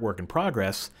current work in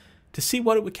progress to see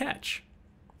what it would catch.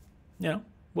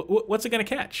 What's it going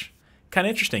to catch? Kind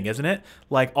of interesting, isn't it?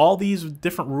 Like all these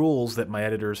different rules that my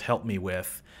editors helped me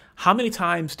with, how many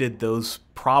times did those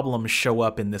problems show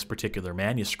up in this particular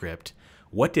manuscript?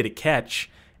 What did it catch?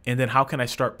 And then how can I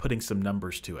start putting some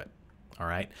numbers to it? All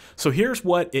right. So here's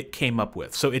what it came up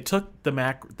with. So it took the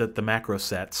macro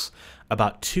sets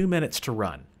about 2 minutes to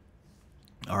run.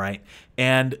 All right.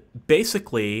 And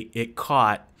basically it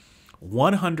caught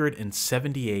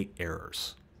 178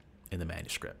 errors in the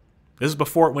manuscript. This is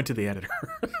before it went to the editor.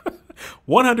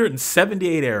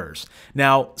 178 errors.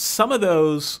 Now, some of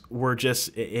those were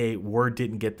just a Word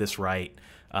didn't get this right.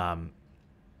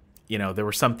 There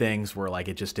were some things where like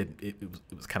it just didn't. It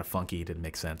was kind of funky. It didn't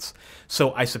make sense.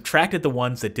 So I subtracted the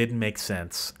ones that didn't make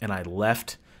sense, and I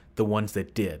left the ones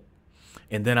that did.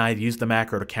 And then I used the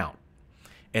macro to count,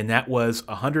 and that was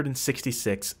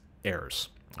 166 errors.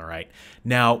 All right.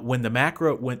 Now, when the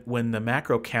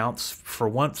macro counts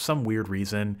for some weird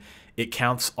reason, it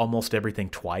counts almost everything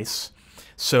twice.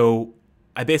 So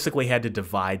I basically had to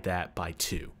divide that by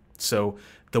 2. So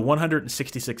the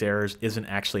 166 errors isn't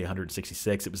actually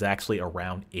 166. It was actually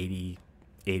around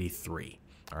 83.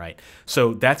 All right.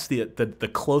 So that's the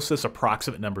closest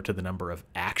approximate number to the number of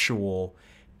actual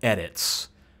edits,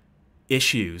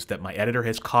 issues that my editor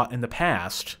has caught in the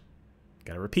past.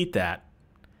 Got to repeat that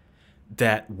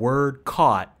Word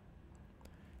caught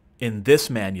in this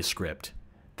manuscript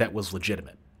that was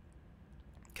legitimate.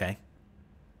 Okay.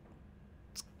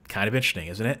 It's kind of interesting,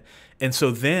 isn't it? And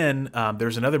so then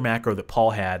there's another macro that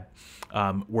Paul had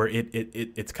where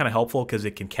it's kind of helpful because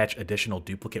it can catch additional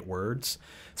duplicate words.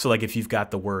 So like if you've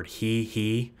got the word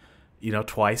he,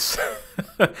 twice,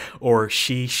 or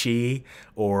she,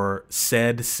 or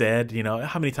said.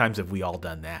 How many times have we all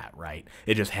done that, right?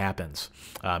 It just happens.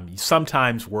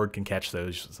 Sometimes Word can catch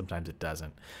those, sometimes it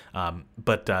doesn't.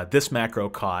 But this macro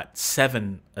caught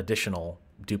 7 additional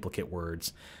duplicate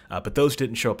words, but those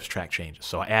didn't show up as track changes.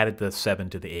 So I added the 7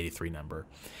 to the 83 number.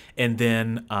 And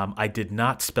then I did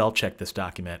not spell check this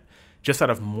document just out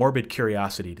of morbid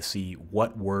curiosity to see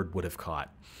what word would have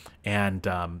caught. And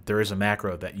there is a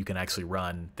macro that you can actually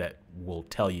run that will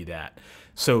tell you that.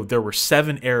 So there were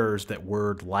 7 errors that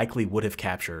Word likely would have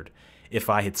captured if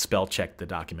I had spell checked the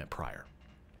document prior.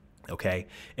 Okay,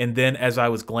 and then as I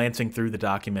was glancing through the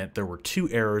document, there were 2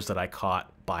 errors that I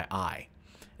caught by eye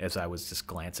as I was just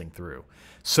glancing through.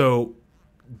 So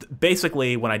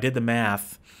basically, when I did the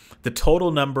math, the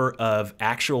total number of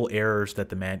actual errors that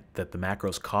the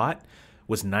macros caught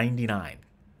was 99.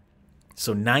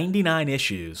 So 99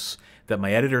 issues that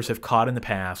my editors have caught in the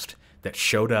past that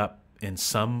showed up in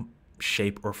some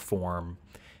shape or form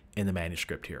in the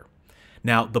manuscript here.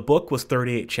 Now, the book was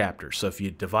 38 chapters, so if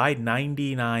you divide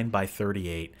 99 by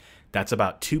 38, that's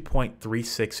about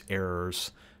 2.36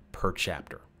 errors per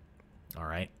chapter. All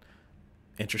right?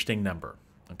 Interesting number.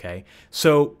 Okay?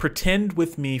 So pretend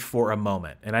with me for a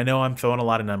moment, and I know I'm throwing a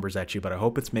lot of numbers at you, but I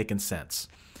hope it's making sense.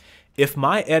 If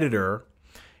my editor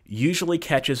usually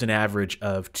catches an average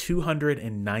of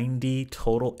 290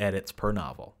 total edits per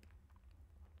novel,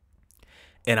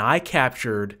 and I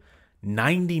captured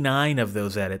 99 of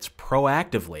those edits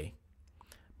proactively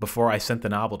before I sent the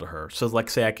novel to her. So like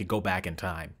say I could go back in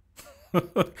time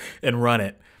and run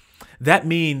it. That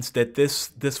means that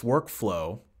this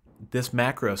workflow, this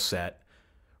macro set,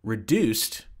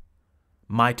 reduced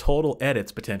my total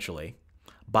edits potentially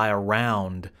by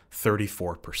around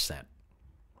 34%.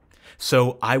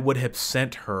 So I would have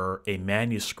sent her a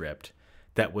manuscript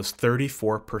that was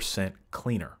 34%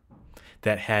 cleaner,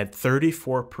 that had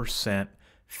 34%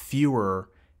 fewer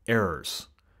errors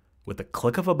with a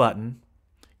click of a button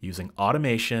using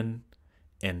automation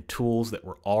and tools that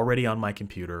were already on my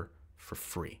computer for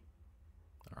free.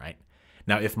 All right.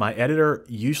 Now, if my editor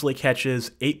usually catches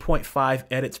 8.5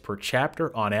 edits per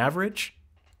chapter on average,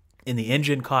 and the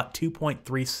engine caught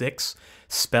 2.36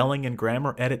 spelling and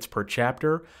grammar edits per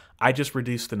chapter, I just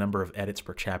reduced the number of edits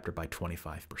per chapter by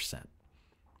 25%.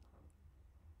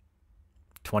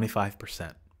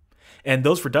 25%. And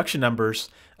those reduction numbers,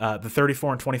 the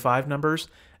 34 and 25 numbers,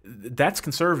 that's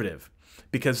conservative,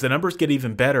 because the numbers get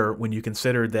even better when you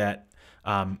consider that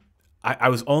I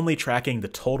was only tracking the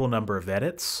total number of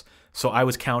edits, so I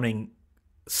was counting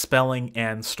spelling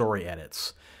and story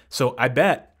edits. So I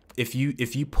bet if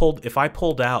I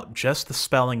pulled out just the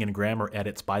spelling and grammar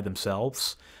edits by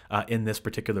themselves in this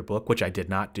particular book, which I did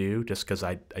not do just because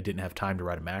I didn't have time to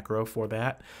write a macro for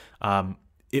that,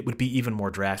 it would be even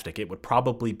more drastic. It would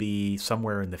probably be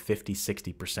somewhere in the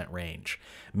 50-60% range,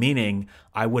 meaning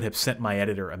I would have sent my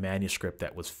editor a manuscript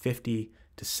that was 50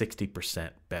 to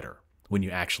 60% better when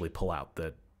you actually pull out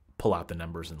the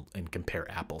numbers and compare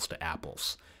apples to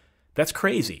apples. That's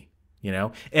crazy,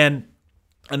 And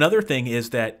another thing is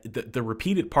that the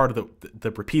repeated part of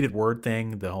the repeated word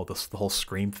thing, the whole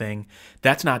scream thing,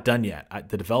 that's not done yet.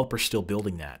 The developer's still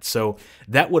building that, so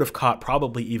that would have caught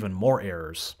probably even more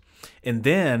errors. And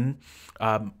then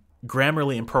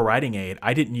Grammarly and Pro Writing Aid,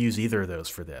 I didn't use either of those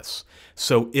for this.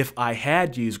 So if I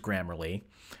had used Grammarly,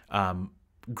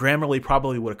 Grammarly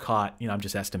probably would have caught, I'm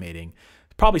just estimating,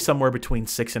 probably somewhere between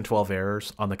 6 and 12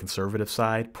 errors on the conservative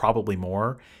side, probably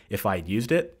more if I had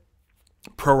used it.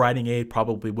 Pro Writing Aid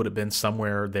probably would have been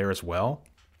somewhere there as well.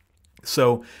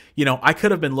 So, I could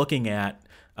have been looking at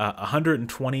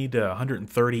 120 to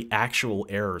 130 actual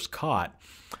errors caught,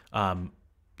 and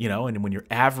when your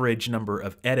average number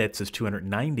of edits is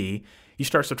 290, you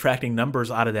start subtracting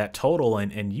numbers out of that total,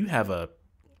 and you have a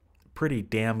pretty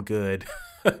damn good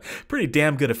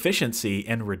efficiency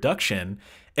and reduction,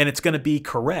 and it's going to be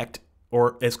correct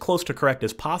or as close to correct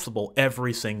as possible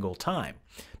every single time.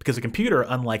 Because a computer,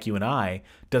 unlike you and I,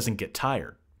 doesn't get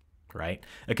tired, right?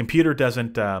 A computer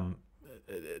doesn't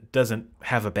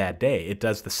have a bad day. It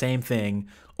does the same thing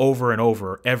over and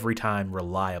over every time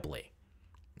reliably,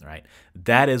 right?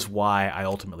 That is why I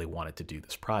ultimately wanted to do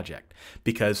this project.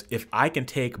 Because if I can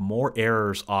take more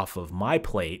errors off of my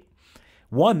plate,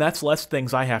 one, that's less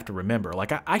things I have to remember.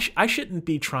 Like I shouldn't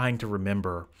be trying to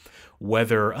remember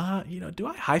whether, do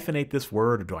I hyphenate this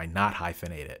word or do I not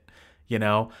hyphenate it?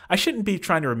 I shouldn't be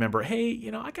trying to remember, hey,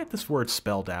 I got this word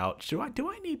spelled out. Do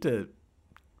I need to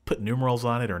put numerals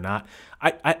on it or not?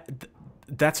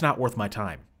 That's not worth my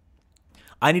time.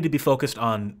 I need to be focused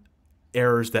on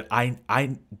errors that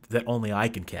that only I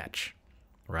can catch,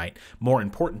 right? More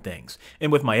important things.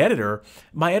 And with my editor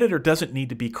doesn't need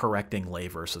to be correcting lay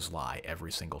versus lie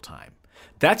every single time.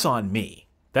 That's on me.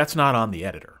 That's not on the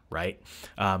editor, right?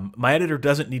 My editor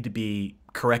doesn't need to be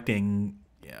correcting,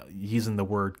 using the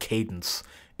word cadence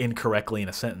incorrectly in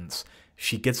a sentence.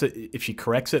 She gets it. If she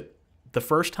corrects it the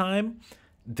first time,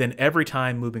 then every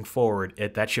time moving forward,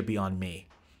 that should be on me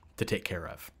to take care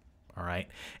of. All right.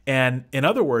 And in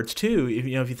other words, too, if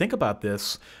you think about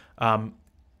this,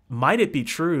 might it be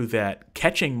true that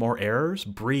catching more errors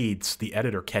breeds the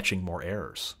editor catching more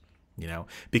errors?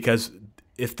 Because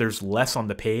if there's less on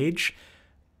the page,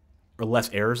 or less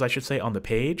errors, I should say, on the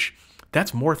page,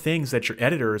 that's more things that your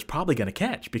editor is probably going to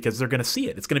catch because they're going to see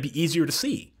it. It's going to be easier to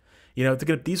see. These are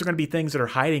going to be things that are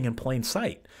hiding in plain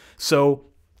sight. So,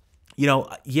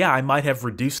 I might have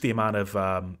reduced the amount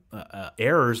of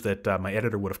errors that my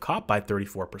editor would have caught by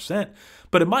 34%,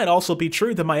 but it might also be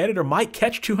true that my editor might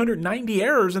catch 290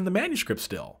 errors in the manuscript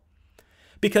still,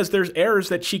 because there's errors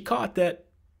that she caught that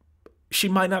she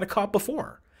might not have caught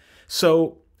before.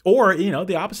 So, or,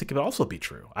 the opposite could also be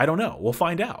true. I don't know. We'll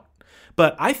find out.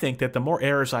 But I think that the more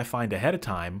errors I find ahead of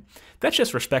time, that's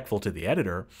just respectful to the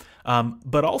editor,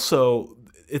 but also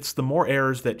it's the more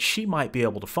errors that she might be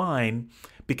able to find,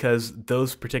 because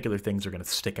those particular things are going to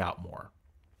stick out more.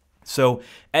 So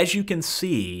as you can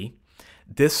see,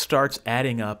 this starts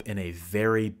adding up in a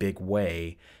very big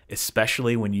way,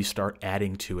 especially when you start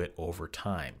adding to it over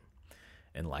time.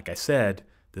 And like I said,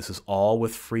 this is all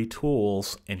with free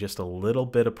tools and just a little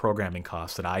bit of programming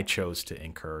costs that I chose to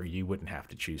incur. You wouldn't have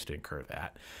to choose to incur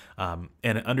that. And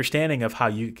an understanding of how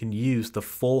you can use the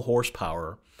full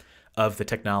horsepower of the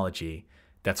technology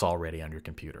that's already on your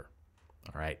computer.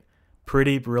 All right.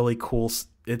 Really cool.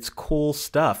 It's cool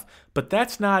stuff, but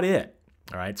that's not it.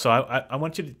 All right. So I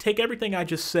want you to take everything I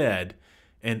just said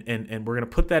and we're going to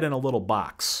put that in a little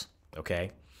box.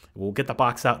 Okay. We'll get the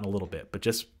box out in a little bit, but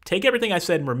just take everything I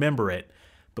said and remember it,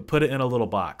 but put it in a little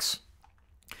box.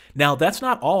 Now, that's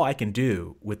not all I can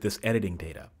do with this editing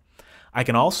data. I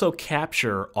can also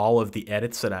capture all of the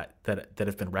edits that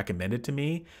have been recommended to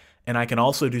me, and I can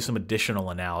also do some additional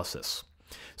analysis.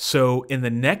 So in the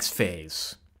next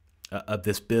phase of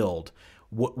this build,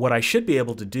 what I should be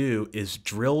able to do is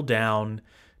drill down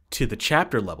to the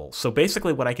chapter level. So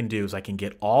basically what I can do is I can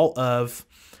get all of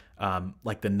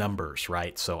like the numbers,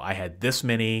 right? So I had this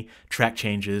many track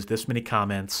changes, this many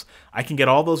comments. I can get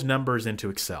all those numbers into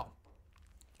Excel,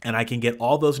 and I can get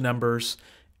all those numbers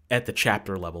at the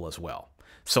chapter level as well.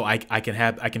 So I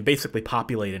can basically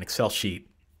populate an Excel sheet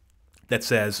that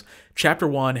says chapter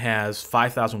 1 has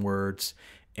 5,000 words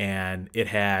and it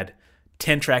had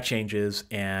 10 track changes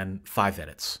and 5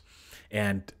 edits.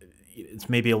 And it's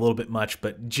maybe a little bit much,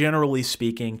 but generally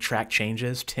speaking, track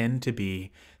changes tend to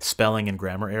be spelling and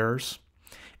grammar errors.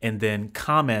 And then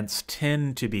comments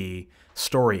tend to be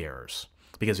story errors,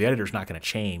 because the editor's not going to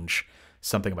change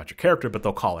something about your character, but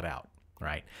they'll call it out,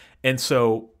 right? And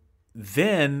so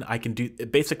then I can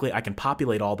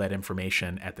populate all that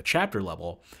information at the chapter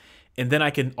level. And then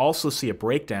I can also see a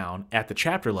breakdown at the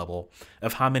chapter level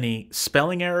of how many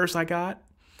spelling errors I got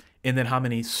and then how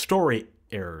many story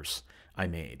errors I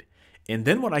made. And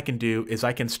then what I can do is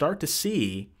I can start to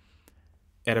see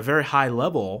at a very high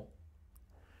level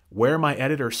where my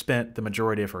editor spent the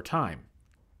majority of her time.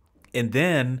 And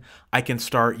then I can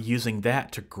start using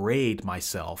that to grade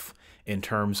myself in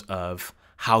terms of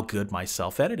how good my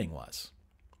self-editing was.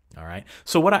 All right.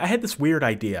 So I had this weird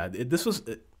idea. This was,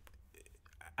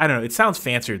 I don't know, it sounds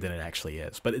fancier than it actually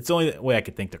is, but it's the only way I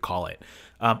could think to call it.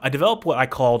 I developed what I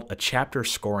called a chapter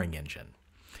scoring engine.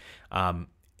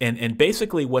 And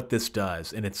basically what this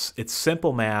does, and it's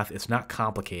simple math, it's not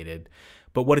complicated,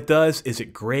 but what it does is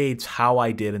it grades how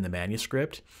I did in the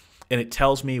manuscript, and it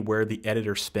tells me where the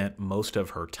editor spent most of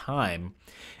her time.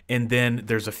 And then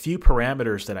there's a few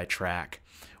parameters that I track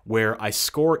where I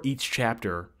score each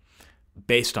chapter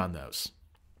based on those.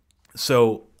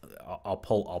 So I'll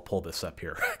pull this up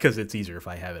here because it's easier if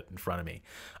I have it in front of me.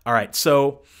 All right,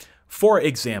 so for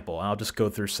example, I'll just go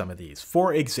through some of these.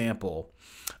 For example,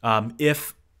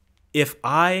 if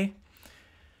I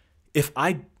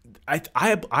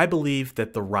believe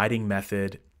that the writing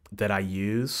method that I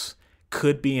use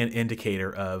could be an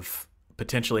indicator of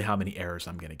potentially how many errors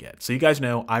I'm going to get. So you guys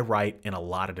know I write in a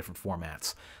lot of different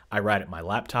formats. I write at my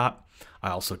laptop.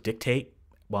 I also dictate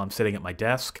while I'm sitting at my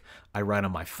desk. I write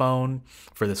on my phone.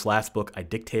 For this last book, I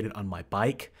dictated on my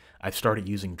bike. I've started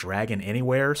using Dragon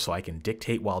Anywhere so I can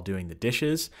dictate while doing the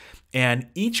dishes. And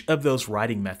each of those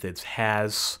writing methods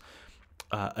has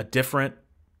a different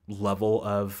level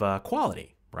of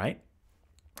quality, right?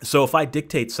 So if I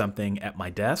dictate something at my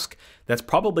desk, that's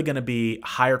probably going to be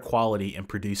higher quality and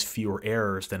produce fewer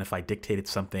errors than if I dictated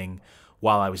something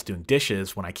while I was doing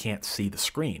dishes when I can't see the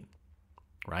screen,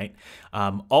 right?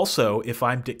 Also, if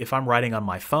I'm writing on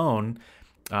my phone,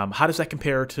 how does that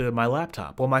compare to my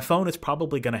laptop? Well, my phone is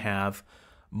probably going to have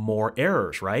more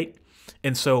errors, right?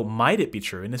 And so might it be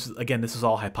true, and this is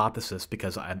all hypothesis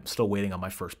because I'm still waiting on my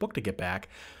first book to get back,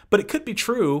 but it could be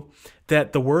true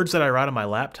that the words that I write on my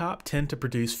laptop tend to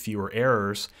produce fewer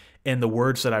errors, and the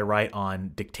words that I write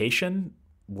on dictation,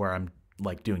 where I'm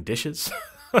like doing dishes,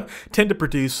 tend to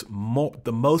produce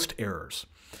the most errors.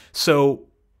 So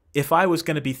if I was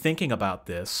going to be thinking about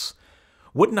this,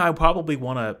 wouldn't I probably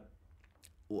want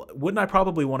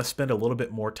to spend a little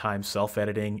bit more time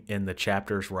self-editing in the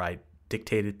chapters where I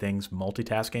dictated things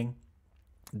multitasking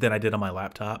than I did on my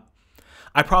laptop?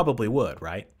 I probably would,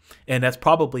 right? And that's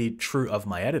probably true of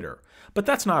my editor. But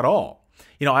that's not all.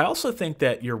 I also think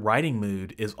that your writing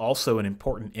mood is also an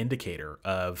important indicator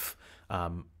of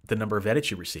the number of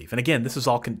edits you receive. And again, this is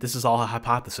all a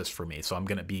hypothesis for me, so I'm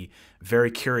going to be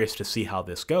very curious to see how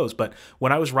this goes. But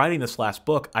when I was writing this last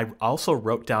book, I also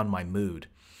wrote down my mood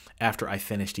after I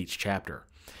finished each chapter.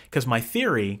 Because my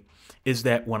theory is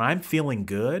that when I'm feeling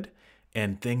good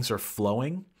and things are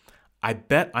flowing, I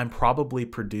bet I'm probably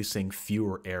producing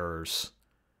fewer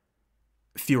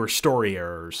story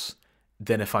errors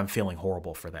than if I'm feeling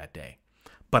horrible for that day.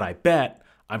 But I bet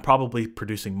I'm probably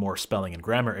producing more spelling and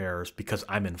grammar errors because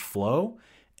I'm in flow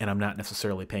and I'm not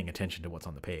necessarily paying attention to what's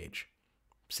on the page.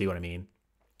 See what I mean?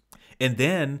 And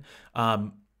then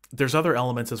there's other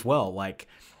elements as well, like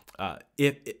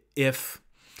if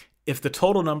the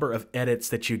total number of edits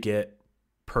that you get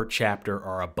per chapter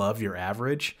are above your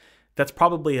average, that's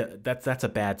probably that's a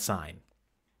bad sign,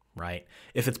 right?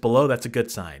 If it's below, that's a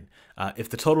good sign. If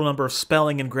the total number of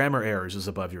spelling and grammar errors is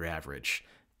above your average,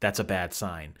 that's a bad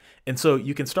sign. And so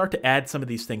you can start to add some of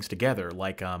these things together,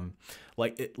 like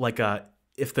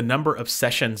if the number of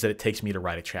sessions that it takes me to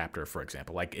write a chapter, for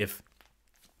example, like if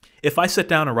I sit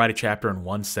down and write a chapter in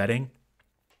one setting,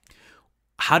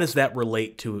 how does that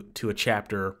relate to a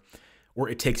chapter where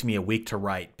it takes me a week to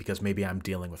write because maybe I'm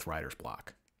dealing with writer's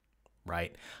block,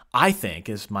 right? I think,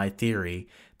 is my theory,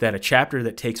 that a chapter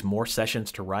that takes more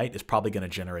sessions to write is probably going to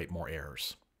generate more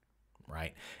errors,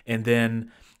 right? And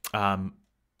then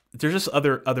there's just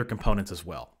other components as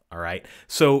well, all right?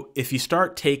 So if you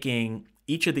start taking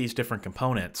each of these different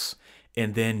components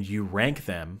and then you rank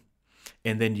them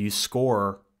and then you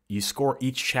score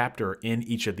each chapter in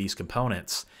each of these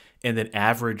components and then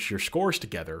average your scores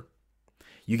together,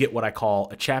 you get what I call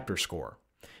a chapter score.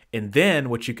 And then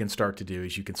what you can start to do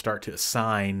is you can start to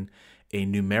assign a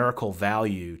numerical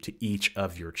value to each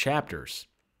of your chapters,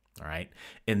 all right?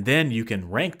 And then you can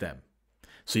rank them.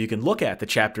 So you can look at the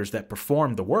chapters that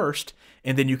performed the worst,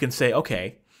 and then you can say,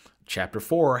 okay, chapter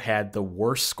 4 had the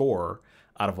worst score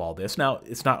out of all this. Now,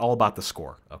 it's not all about the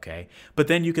score, okay? But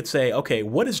then you could say, okay,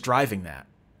 what is driving that?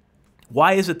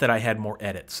 Why is it that I had more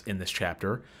edits in this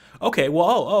chapter? Okay,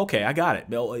 well, okay, I got it.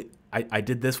 Well, I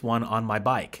did this one on my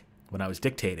bike when I was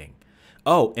dictating.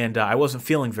 Oh, and I wasn't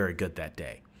feeling very good that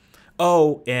day.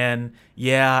 Oh, and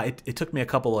yeah, it took me a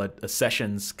couple of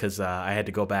sessions because I had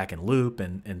to go back and loop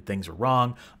and things were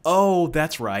wrong. Oh,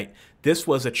 that's right. This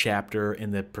was a chapter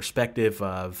in the perspective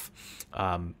of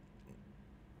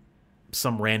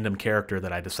some random character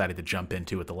that I decided to jump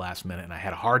into at the last minute, and I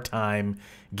had a hard time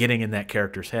getting in that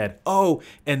character's head. Oh,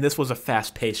 and this was a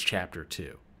fast-paced chapter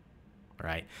too.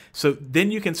 Right? So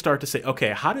then you can start to say, okay,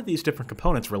 how do these different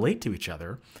components relate to each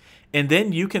other? And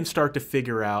then you can start to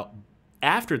figure out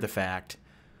after the fact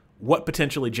what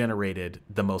potentially generated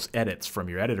the most edits from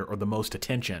your editor or the most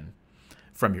attention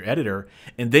from your editor.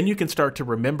 And then you can start to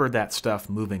remember that stuff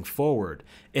moving forward.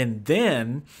 And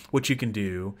then what you can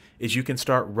do is you can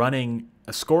start running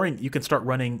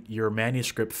your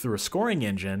manuscript through a scoring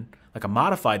engine, like a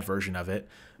modified version of it,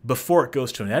 before it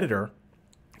goes to an editor,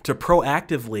 to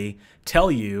proactively tell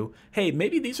you, hey,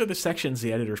 maybe these are the sections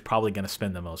the editor's probably going to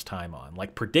spend the most time on.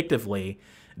 Like predictively,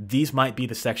 these might be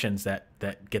the sections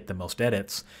that get the most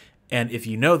edits. And if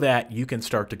you know that, you can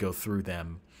start to go through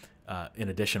them in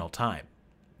additional time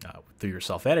through your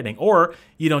self-editing. Or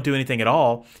you don't do anything at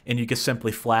all, and you just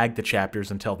simply flag the chapters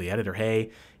and tell the editor,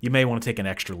 hey, you may want to take an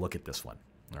extra look at this one.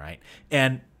 All right?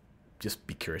 And just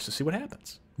be curious to see what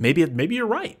happens. Maybe you're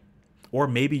right, or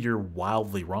maybe you're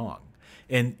wildly wrong.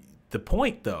 And the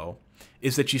point, though,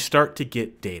 is that you start to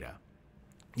get data.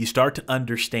 You start to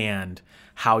understand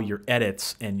how your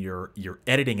edits and your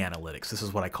editing analytics, this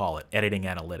is what I call it, editing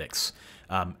analytics,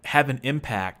 have an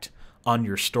impact on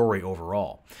your story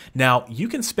overall. Now, you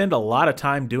can spend a lot of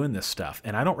time doing this stuff,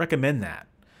 and I don't recommend that.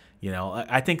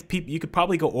 I think you could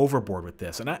probably go overboard with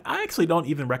this. And I actually don't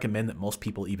even recommend that most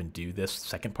people even do this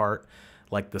second part,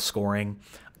 like the scoring.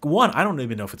 One, I don't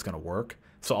even know if it's going to work.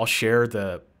 So I'll share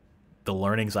the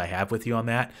learnings I have with you on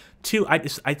that. Two, I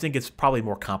think it's probably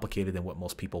more complicated than what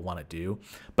most people want to do.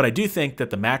 But I do think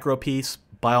that the macro piece,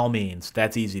 by all means,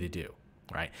 that's easy to do,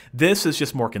 right? This is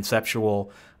just more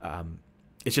conceptual.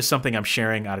 It's just something I'm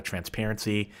sharing out of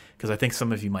transparency because I think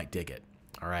some of you might dig it,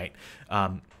 all right?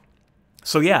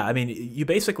 So yeah, I mean, you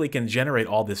basically can generate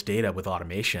all this data with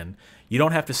automation. You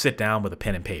don't have to sit down with a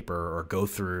pen and paper or go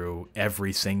through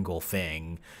every single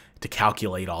thing to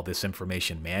calculate all this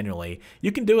information manually.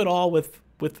 You can do it all with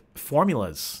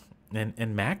formulas and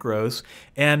macros.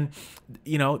 And,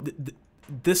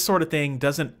 this sort of thing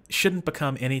shouldn't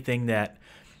become anything that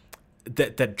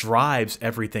drives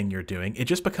everything you're doing. It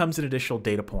just becomes an additional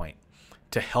data point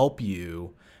to help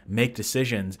you make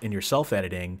decisions in your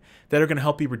self-editing that are going to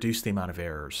help you reduce the amount of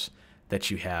errors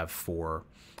that you have for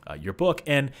your book.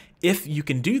 And if you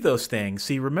can do those things,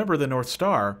 see, remember the North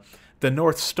Star. The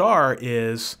North Star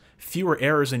is fewer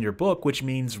errors in your book, which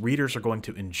means readers are going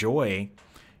to enjoy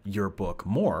your book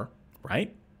more,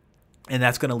 right? And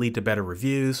that's going to lead to better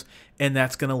reviews, and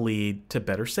that's going to lead to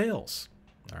better sales,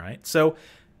 all right? So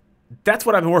that's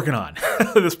what I've been working on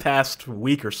this past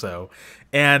week or so.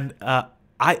 And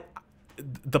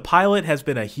the pilot has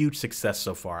been a huge success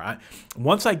so far.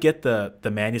 Once I get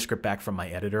the manuscript back from my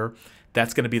editor,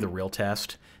 that's going to be the real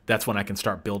test. That's when I can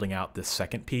start building out this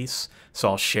second piece. So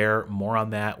I'll share more on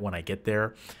that when I get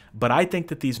there. But I think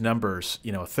that these numbers, a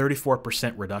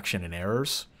 34% reduction in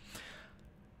errors,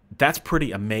 that's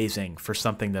pretty amazing for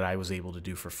something that I was able to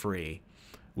do for free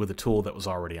with a tool that was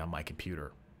already on my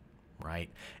computer, right?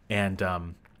 And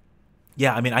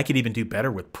yeah, I mean, I could even do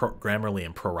better with Grammarly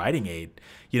and ProWriting Aid.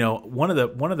 One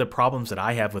of the problems that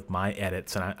I have with my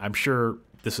edits, and I'm sure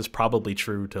this is probably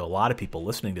true to a lot of people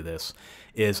listening to this,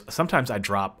 is sometimes I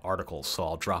drop articles. So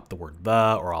I'll drop the word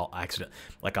 "the," or I'll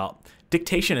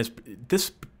dictation is,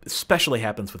 this especially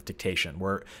happens with dictation,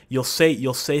 where you'll say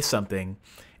something,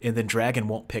 and then Dragon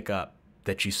won't pick up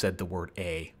that you said the word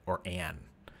 "a" or "an,"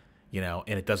 and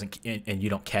it doesn't, and you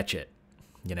don't catch it.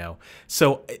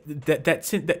 So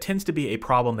that tends to be a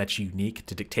problem that's unique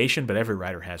to dictation, but every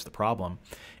writer has the problem.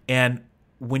 And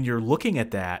when you're looking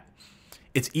at that,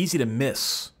 it's easy to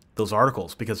miss those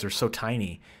articles because they're so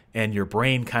tiny, and your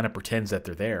brain kind of pretends that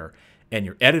they're there, and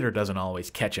your editor doesn't always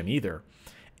catch them either.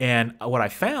 And what I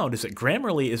found is that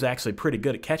Grammarly is actually pretty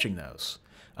good at catching those.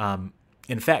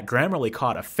 In fact, Grammarly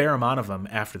caught a fair amount of them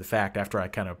after the fact, after I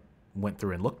kind of went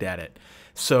through and looked at it.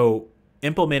 So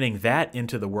implementing that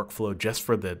into the workflow just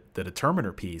for the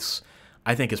determiner piece,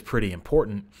 I think, is pretty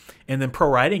important. And then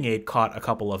ProWriting Aid caught a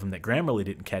couple of them that Grammarly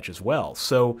didn't catch as well.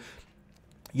 So,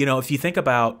 if you think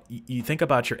about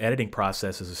your editing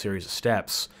process as a series of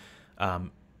steps,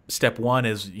 step one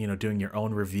is doing your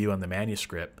own review on the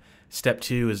manuscript. Step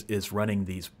two is running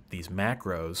these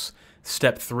macros.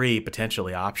 Step three,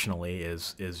 potentially optionally,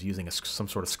 is using some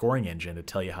sort of scoring engine to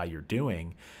tell you how you're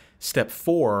doing. Step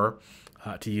four,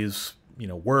 to use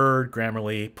Word,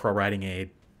 Grammarly, ProWriting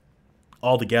Aid,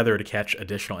 all together to catch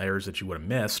additional errors that you would have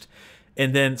missed.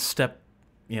 And then step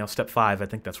five, I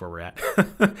think that's where we're at.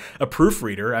 A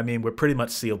proofreader, I mean, would pretty much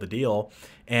seal the deal,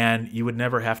 and you would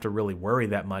never have to really worry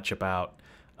that much about,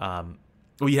 you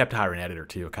have to hire an editor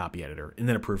too, a copy editor, and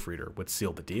then a proofreader would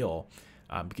seal the deal.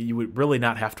 You would really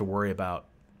not have to worry about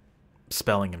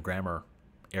spelling and grammar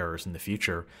errors in the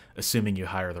future, assuming you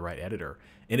hire the right editor.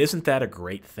 And isn't that a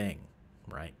great thing,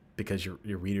 right? Because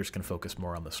your readers can focus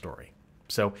more on the story.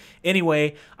 So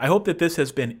anyway, I hope that this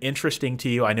has been interesting to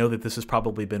you. I know that this has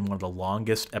probably been one of the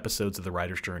longest episodes of the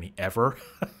Writer's Journey ever,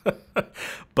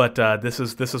 but this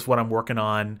is what I'm working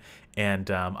on, and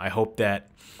I hope to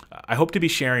be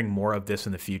sharing more of this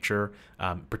in the future,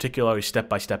 particularly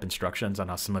step-by-step instructions on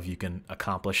how some of you can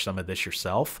accomplish some of this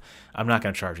yourself. I'm not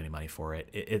going to charge any money for it.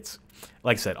 It's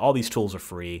like I said, all these tools are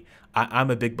free.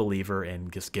 I'm a big believer in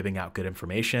just giving out good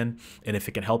information, and if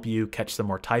it can help you catch some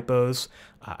more typos,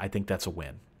 I think that's a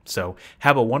win. So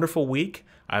have a wonderful week.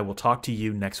 I will talk to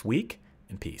you next week,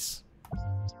 and peace.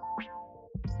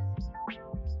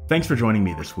 Thanks for joining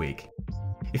me this week.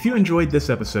 If you enjoyed this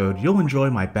episode, you'll enjoy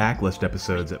my backlist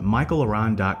episodes at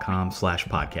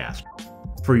michaelaran.com/podcast.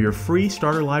 For your free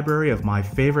starter library of my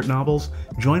favorite novels,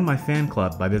 join my fan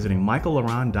club by visiting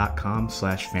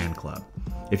michaelaran.com/fanclub.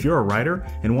 If you're a writer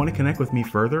and want to connect with me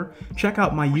further, check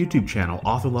out my YouTube channel,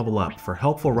 Author Level Up, for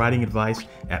helpful writing advice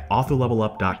at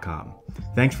authorlevelup.com.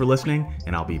 Thanks for listening,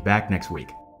 and I'll be back next week.